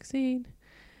maybe succeed.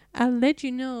 I'll let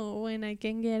you know when I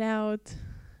can get out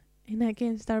and I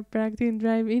can start practicing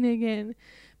driving again.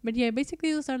 But yeah,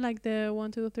 basically those are like the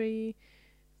 1, 2, 3,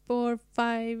 4,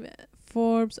 5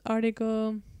 Forbes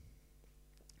article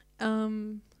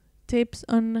tips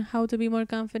on how to be more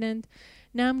confident.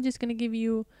 Now I'm just gonna give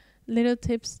you little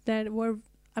tips that were,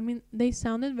 they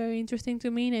sounded very interesting to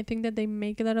me, and I think that they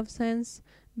make a lot of sense.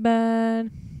 But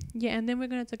yeah, and then we're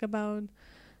gonna talk about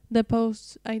the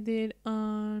posts I did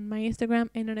on my Instagram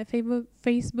and on a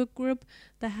Facebook group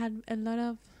that had a lot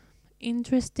of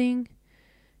interesting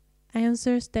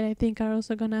answers that I think are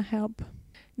also gonna help.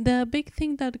 The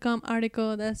bigthing.com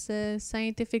article that says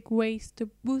scientific ways to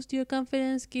boost your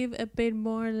confidence give a bit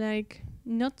more like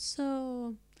not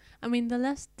so. The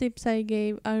last tips I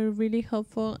gave are really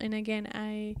helpful, and again,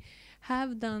 I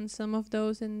have done some of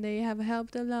those and they have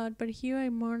helped a lot, but here are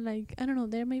more like, I don't know,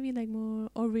 there may be like more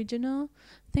original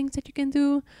things that you can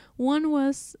do. One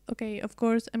was, okay, of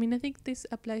course, I think this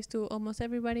applies to almost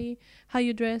everybody. How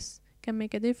you dress can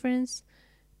make a difference,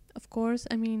 of course.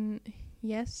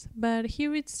 Yes, but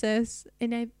here it says,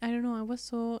 and I don't know, I was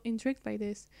so intrigued by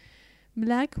this.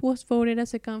 Black was voted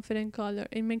as a confident color.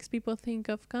 It makes people think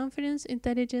of confidence,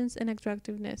 intelligence, and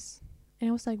attractiveness.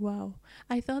 And I was like, wow.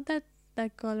 I thought that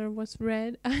color was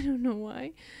red. I don't know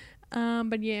why.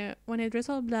 But yeah, when I dress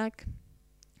all black,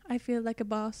 I feel like a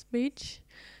boss bitch.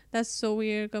 That's so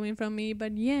weird coming from me,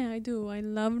 but yeah, I do. I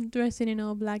love dressing in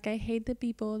all black. I hate the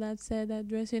people that said that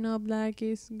dressing all black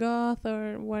is goth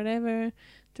or whatever.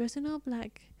 Dressing all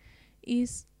black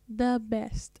is the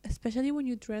best, especially when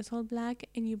you dress all black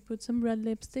and you put some red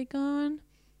lipstick on.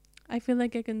 I feel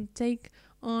like I can take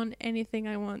on anything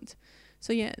I want.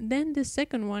 So yeah, then the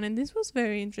second one, and this was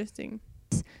very interesting.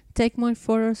 Take more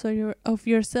photos of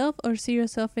yourself or see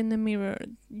yourself in the mirror.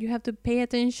 You have to pay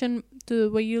attention to the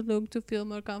way you look to feel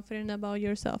more confident about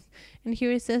yourself. And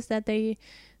here it says that they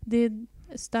did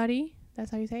a study.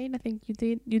 That's how you say it. I think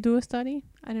you do a study.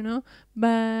 I don't know.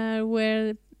 But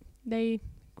where they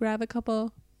grab a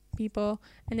couple people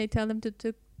and they tell them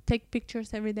to take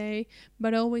pictures every day,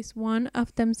 but always one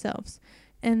of themselves.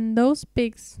 And those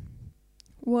pics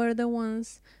were the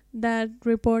ones that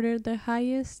reported the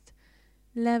highest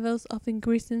levels of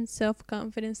increasing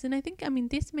self-confidence. And I think,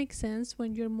 this makes sense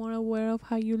when you're more aware of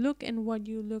how you look and what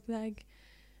you look like.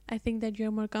 I think that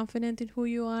you're more confident in who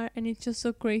you are, and it's just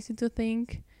so crazy to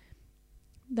think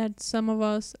that some of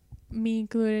us, me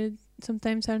included,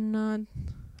 sometimes are not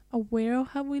aware of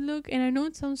how we look. And I know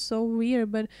it sounds so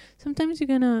weird, but sometimes you're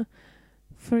gonna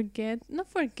not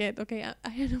forget, okay,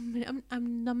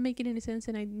 I'm not making any sense,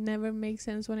 and I never make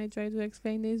sense when I try to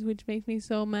explain this, which makes me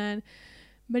so mad.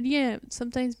 But yeah,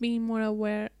 sometimes being more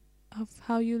aware of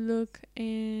how you look,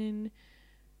 and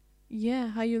yeah,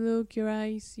 how you look, your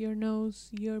eyes, your nose,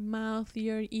 your mouth,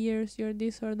 your ears, your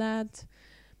this or that,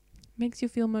 makes you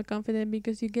feel more confident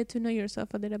because you get to know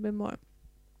yourself a little bit more.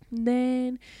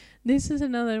 Then this is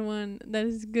another one that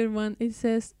is a good one. It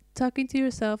says talking to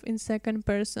yourself in second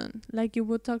person, like you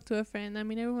would talk to a friend.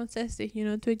 Everyone says it,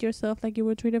 treat yourself like you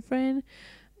would treat a friend.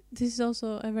 This is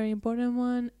also a very important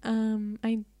one.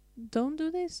 I don't do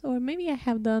this, or maybe I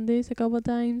have done this a couple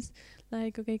times,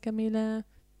 like, okay, Camila,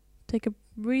 take a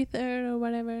breather or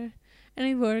whatever, and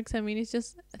it works. It's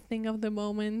just a thing of the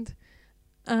moment.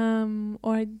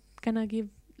 Or I kind of give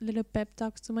little pep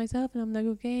talks to myself, and I'm like,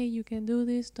 okay, you can do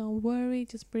this, don't worry,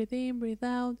 just breathe in, breathe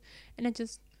out, and I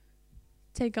just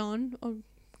take on or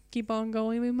keep on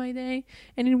going with my day,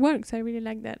 and it works. I really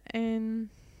like that. And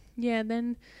yeah,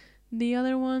 then the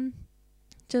other one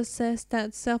just says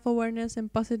that self-awareness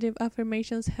and positive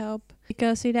affirmations help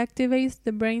because it activates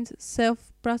the brain's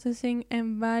self-processing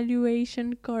and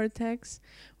valuation cortex,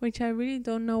 which I really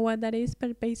don't know what that is,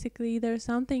 but basically there's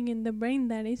something in the brain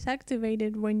that is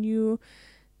activated when you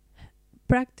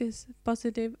practice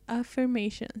positive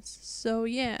affirmations. So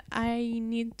yeah, I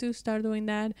need to start doing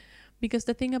that, because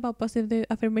the thing about positive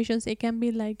affirmations, it can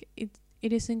be like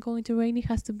it isn't going to rain, it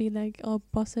has to be like all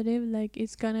positive, like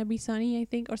it's gonna be sunny, I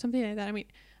think, or something like that. I mean,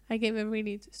 I gave a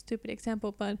really stupid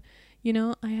example, but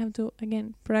I have to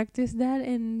again practice that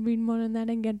and read more on that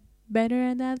and get better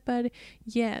at that. But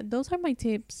yeah, those are my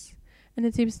tips and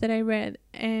the tips that I read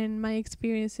and my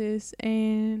experiences,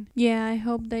 and yeah, I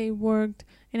hope they worked,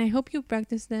 and I hope you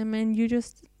practice them, and you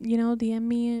just DM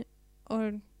me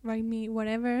or write me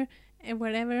whatever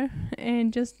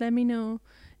and just let me know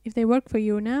if they work for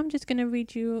you. Now I'm just gonna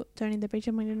read you, turning the page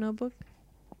of my notebook.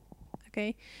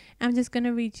 Okay, I'm just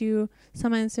gonna read you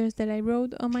some answers that I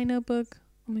wrote on my notebook.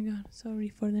 Oh my god, sorry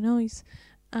for the noise.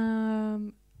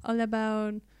 All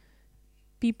about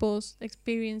people's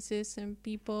experiences and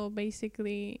people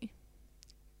basically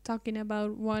talking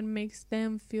about what makes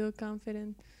them feel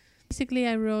confident. Basically,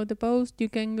 I wrote the post. You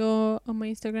can go on my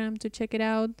Instagram to check it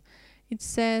out. It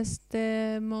says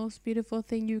the most beautiful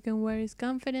thing you can wear is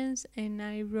confidence, and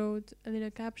I wrote a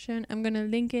little caption. I'm gonna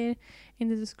link it in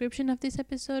the description of this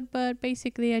episode, but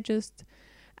basically I just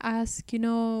ask,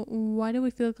 why do we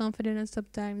feel confident, and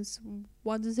sometimes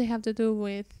what does it have to do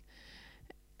with,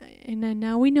 and then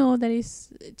now we know that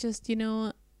it's just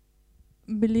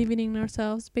believing in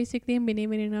ourselves basically and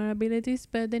believing in our abilities.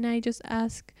 But then I just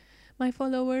ask my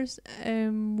followers,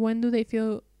 when do they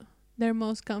feel their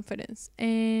most confidence,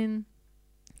 and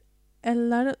a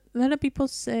lot of people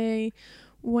say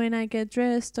when I get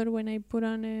dressed or when I put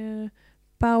on a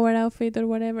power outfit or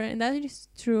whatever, and that is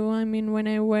true. I mean, when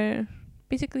I wear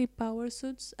basically power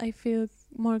suits, I feel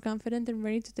more confident and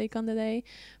ready to take on the day.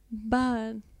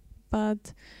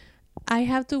 But I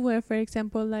have to wear, for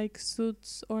example, like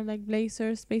suits or like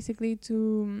blazers basically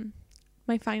to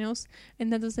my finals,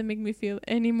 and that doesn't make me feel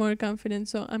any more confident.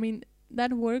 So I mean,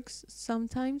 that works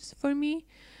sometimes for me.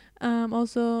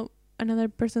 Also, another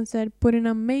person said putting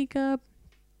on makeup,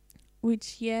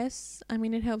 which yes, I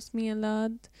mean, it helps me a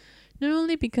lot. Not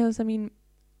only because I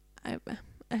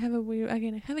have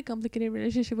a complicated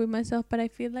relationship with myself, but I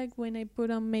feel like when I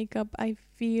put on makeup, I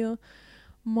feel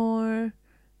more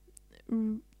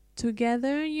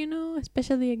together,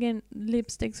 especially again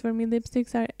lipsticks. For me,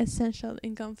 lipsticks are essential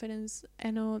in confidence.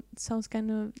 I know it sounds kind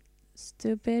of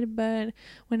stupid, but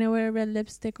when I wear a red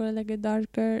lipstick or like a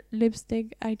darker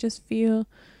lipstick, I just feel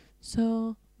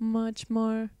so much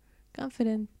more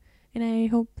confident, and I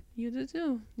hope you do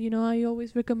too. I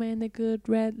always recommend a good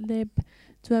red lip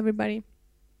to everybody.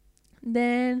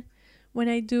 Then when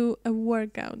I do a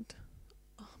workout,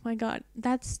 oh my god,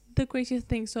 that's the craziest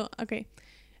thing. So okay,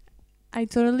 I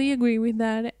totally agree with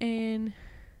that, and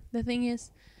the thing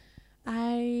is,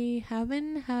 I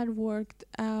haven't had worked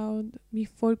out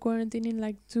before quarantine in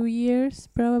like 2 years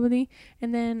probably,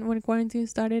 and then when quarantine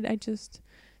started, I just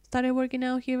started working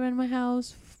out here in my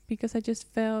house because I just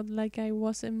felt like I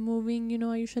wasn't moving.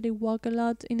 I usually walk a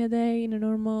lot in a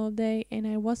normal day, and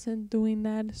I wasn't doing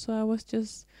that, so I was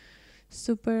just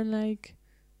super like,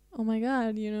 oh my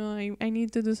god, I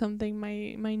need to do something.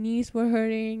 My knees were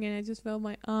hurting, and I just felt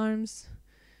my arms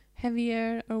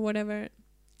heavier or whatever.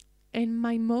 And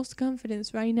my most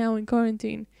confidence right now in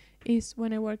quarantine is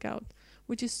when I work out,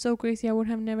 which is so crazy. I would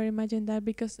have never imagined that,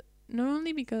 because not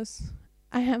only because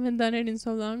I haven't done it in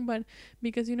so long, but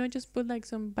because I just put like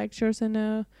some bike shorts and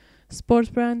a sports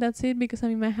bra, and that's it, because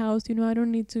I'm in my house. I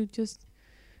don't need to just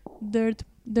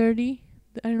dirty,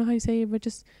 I don't know how you say it, but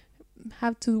just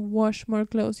have to wash more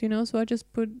clothes, so I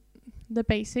just put the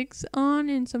basics on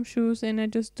and some shoes, and I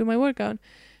just do my workout.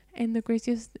 And the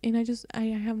craziest, and I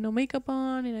have no makeup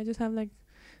on, and I just have like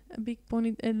a big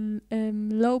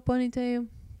low ponytail,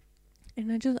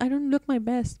 and I don't look my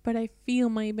best, but I feel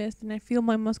my best, and I feel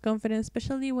my most confident,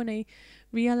 especially when I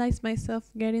realize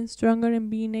myself getting stronger and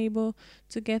being able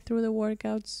to get through the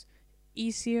workouts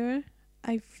easier.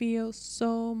 I feel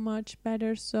so much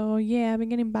better. So yeah, I've been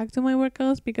getting back to my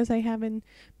workouts because I haven't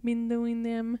been doing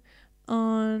them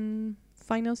on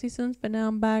final seasons, but now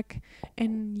I'm back,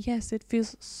 and yes, it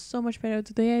feels so much better.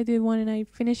 Today I did one and I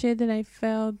finished it, and I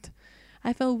felt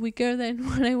weaker than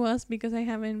what I was because I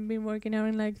haven't been working out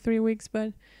in like 3 weeks,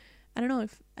 but I don't know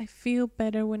if I feel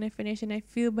better when I finish, and I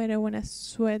feel better when I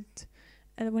sweat.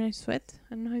 I don't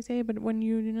know how to say it, but when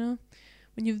you know,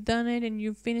 when you've done it and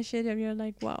you finish it, and you're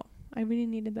like, wow, I really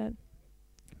needed that.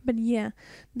 But yeah,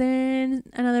 then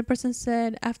another person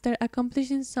said, after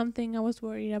accomplishing something I was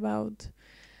worried about.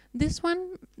 This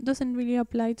one doesn't really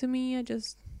apply to me. I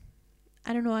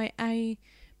don't know.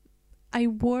 I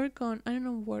work on, I don't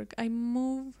know, work. I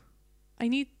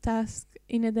need tasks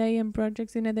in a day and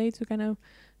projects in a day to kind of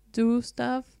do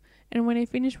stuff. And when I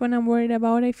finish what I'm worried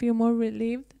about, I feel more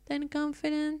relieved than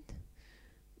confident.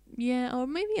 Yeah, or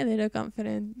maybe a little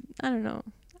confident. I don't know.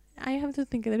 I have to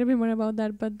think a little bit more about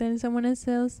that. But then someone else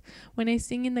says, when I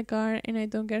sing in the car and I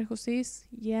don't care who sees,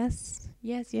 yes,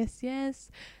 yes, yes, yes.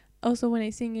 Also, when I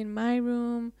sing in my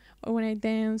room or when I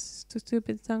dance to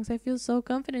stupid songs, I feel so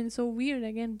confident. It's so weird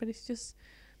again, but it's just,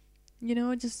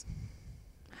 just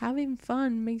having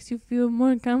fun makes you feel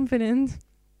more confident.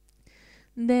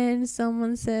 Then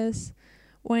someone says,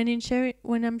 when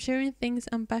I'm sharing things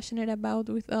I'm passionate about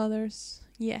with others,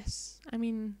 yes. I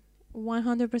mean,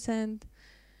 100%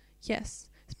 yes.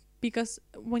 Because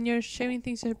when you're sharing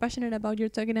things you're passionate about, you're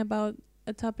talking about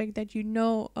a topic that you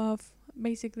know of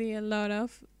basically a lot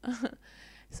of.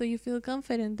 So you feel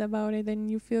confident about it, and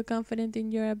you feel confident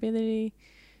in your ability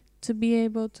to be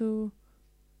able to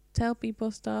tell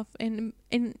people stuff, and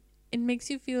it makes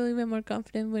you feel even more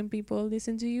confident when people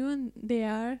listen to you and they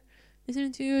are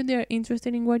listening to you, they're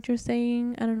interested in what you're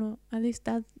saying. I don't know, at least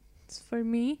that's for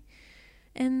me.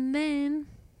 And then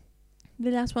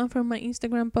the last one from my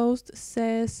Instagram post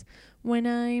says, when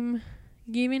I'm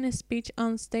giving a speech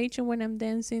on stage and when I'm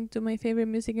dancing to my favorite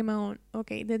music in my own.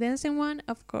 Okay, the dancing one,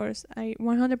 of course, I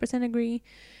 100% agree.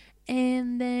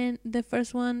 And then the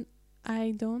first one,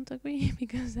 I don't agree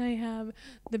because I have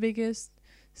the biggest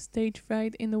stage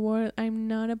fright in the world. I'm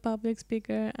not a public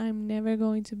speaker. I'm never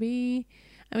going to be.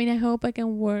 I mean, I hope I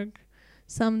can work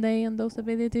someday on those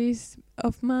abilities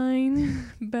of mine.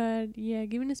 But yeah,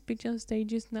 giving a speech on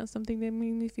stage is not something that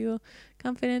makes me feel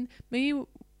confident. Maybe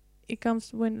it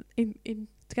comes when it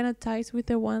kind of ties with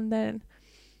the one that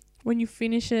when you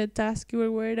finish a task you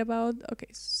were worried about. Okay,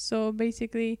 so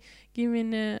basically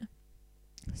giving a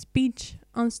speech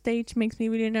on stage makes me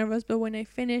really nervous, but when I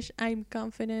finish I'm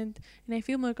confident, and I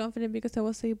feel more confident because I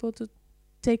was able to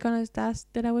take on a task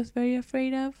that I was very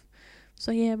afraid of.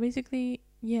 So yeah, basically,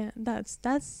 yeah, that's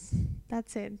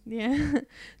it. Yeah.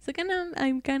 So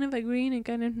I'm kind of agreeing and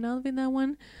kind of not with that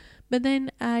one. But then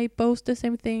I posted the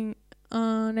same thing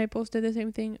on a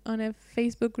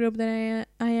Facebook group that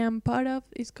I am part of.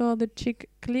 It's called the Chick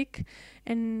Click,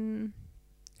 and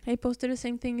I posted the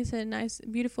same thing. It's a nice,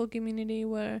 beautiful community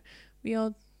where we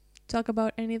all talk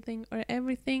about anything or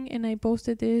everything. And I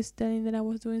posted this telling that I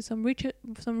was doing some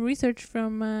research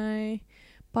from my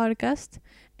podcast,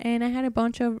 and I had a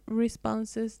bunch of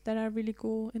responses that are really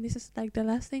cool. And this is like the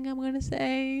last thing I'm gonna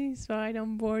say, so I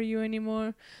don't bore you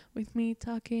anymore with me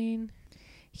talking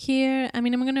here. I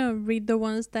mean, I'm gonna read the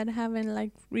ones that haven't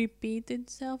like repeated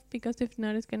itself, because if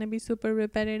not it's gonna be super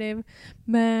repetitive.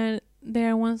 But there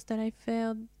are ones that I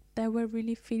felt that were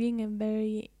really fitting and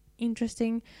very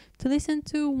interesting to listen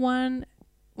to. One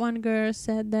girl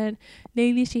said that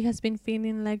lately she has been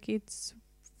feeling like it's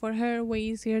for her way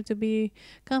easier to be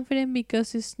confident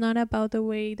because it's not about the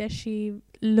way that she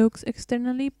looks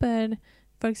externally. But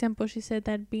for example, she said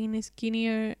that being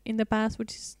skinnier in the past,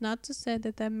 which is not to say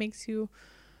that that makes you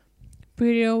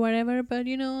pretty or whatever, but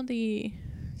the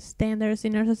standards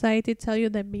in our society tell you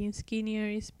that being skinnier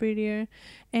is prettier,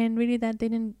 and really that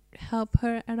didn't help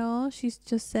her at all. She's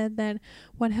just said that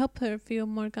what helped her feel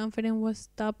more confident was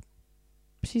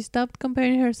she stopped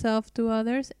comparing herself to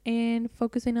others and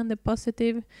focusing on the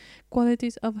positive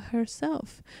qualities of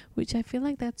herself, which I feel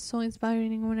like that's so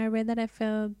inspiring. When I read that, I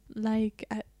felt like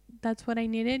that's what I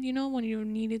needed, when you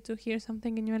needed to hear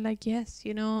something and you're like, yes,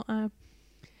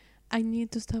 I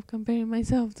need to stop comparing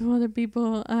myself to other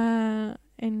people.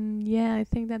 And yeah, I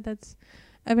think that that's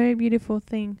a very beautiful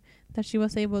thing that she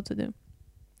was able to do.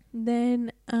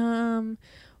 Then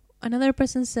another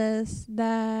person says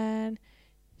that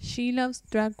she loves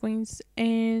drag queens,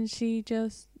 and she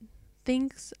just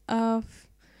thinks of,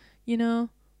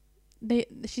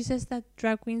 she says that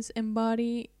drag queens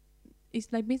embody, is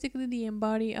like basically the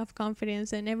embody of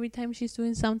confidence, and every time she's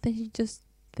doing something she just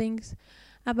thinks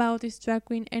about this drag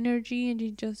queen energy, and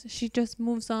she just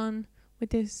moves on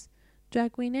with this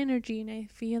drag queen energy. And I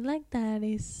feel like that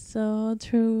is so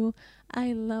true.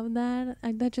 I love that.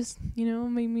 That just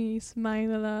made me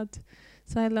smile a lot,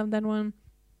 so I love that one.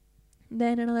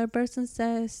 Then another person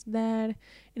says that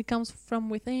it comes from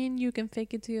within. You can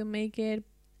fake it till you make it,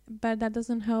 but that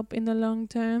doesn't help in the long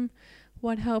term,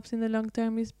 what helps in the long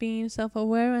term is being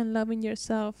self-aware and loving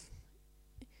yourself.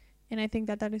 And I think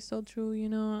that that is so true,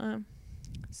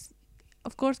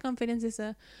 of course, confidence is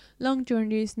a long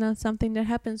journey. It's not something that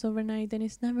happens overnight, and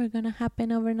it's never gonna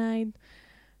happen overnight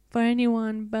for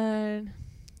anyone. But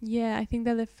yeah, I think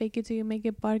that the fake it till you make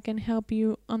it part can help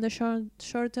you on the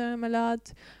short term a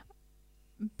lot.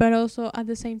 But also at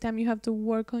the same time, you have to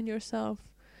work on yourself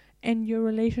and your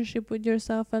relationship with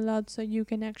yourself a lot, so you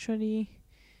can actually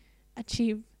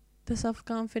achieve the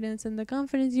self-confidence and the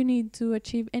confidence you need to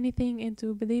achieve anything and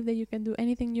to believe that you can do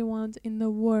anything you want in the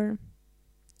world.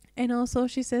 And also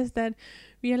she says that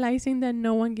realizing that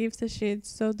no one gives a shit,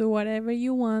 so do whatever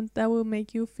you want that will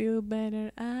make you feel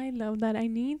better. I love that. I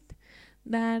need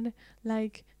that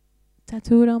like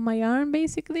tattooed on my arm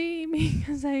basically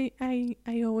because I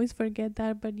always forget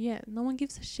that. But yeah, no one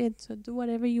gives a shit, so do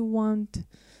whatever you want.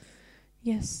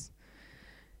 Yes.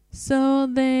 So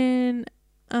then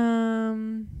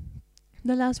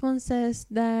the last one says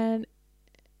that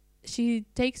she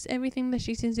takes everything that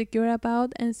she's insecure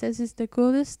about and says it's the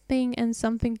coolest thing and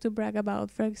something to brag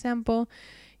about. For example,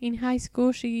 in high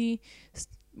school, she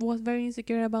was very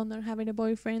insecure about not having a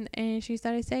boyfriend, and she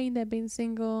started saying that being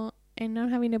single and not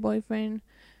having a boyfriend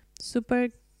super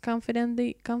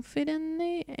confidently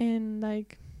and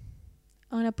like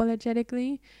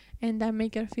unapologetically, and that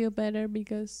make her feel better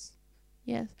because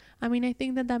yes, I mean, I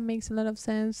think that that makes a lot of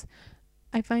sense.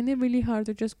 I find it really hard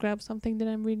to just grab something that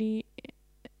I'm really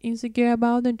insecure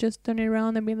about and just turn it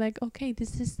around and be like, okay,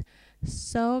 this is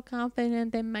so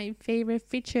confident and my favorite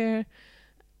feature.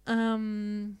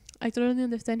 I totally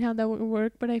understand how that would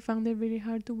work, but I found it really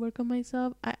hard to work on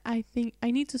myself. I think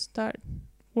I need to start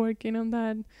working on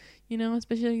that,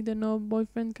 especially the no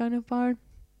boyfriend kind of part.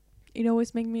 It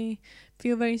always makes me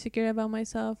feel very insecure about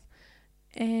myself.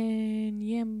 And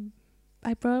yeah,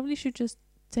 I probably should just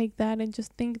take that and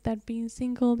just think that being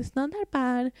single is not that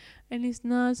bad, and it's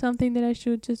not something that I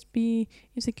should just be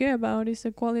insecure about. It's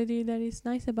a quality that is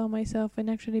nice about myself, and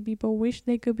actually people wish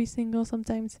they could be single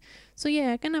sometimes. So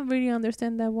yeah, I kind of really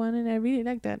understand that one, and I really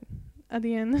like that at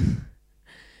the end.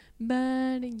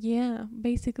 But yeah,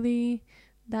 basically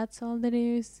that's all there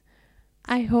is.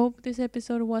 I hope this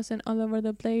episode wasn't all over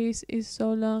the place. It's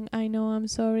so long, I know, I'm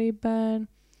sorry, but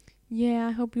yeah,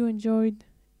 I hope you enjoyed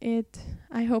it.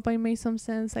 I hope I made some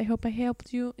sense. I hope I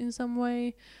helped you in some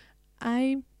way.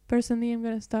 I personally am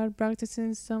gonna start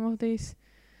practicing some of this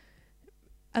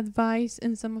advice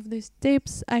and some of these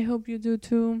tips. I hope you do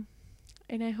too,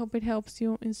 and I hope it helps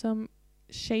you in some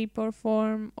shape or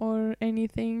form or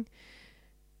anything.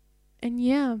 And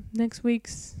yeah, next week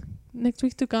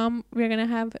to come, we're gonna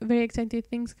have very exciting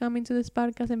things coming to this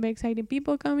podcast and very exciting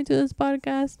people coming to this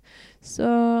podcast.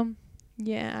 So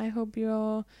yeah, I hope you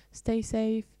all stay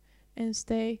safe and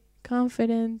stay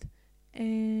confident,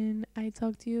 and I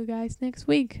talk to you guys next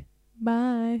week.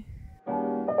 Bye.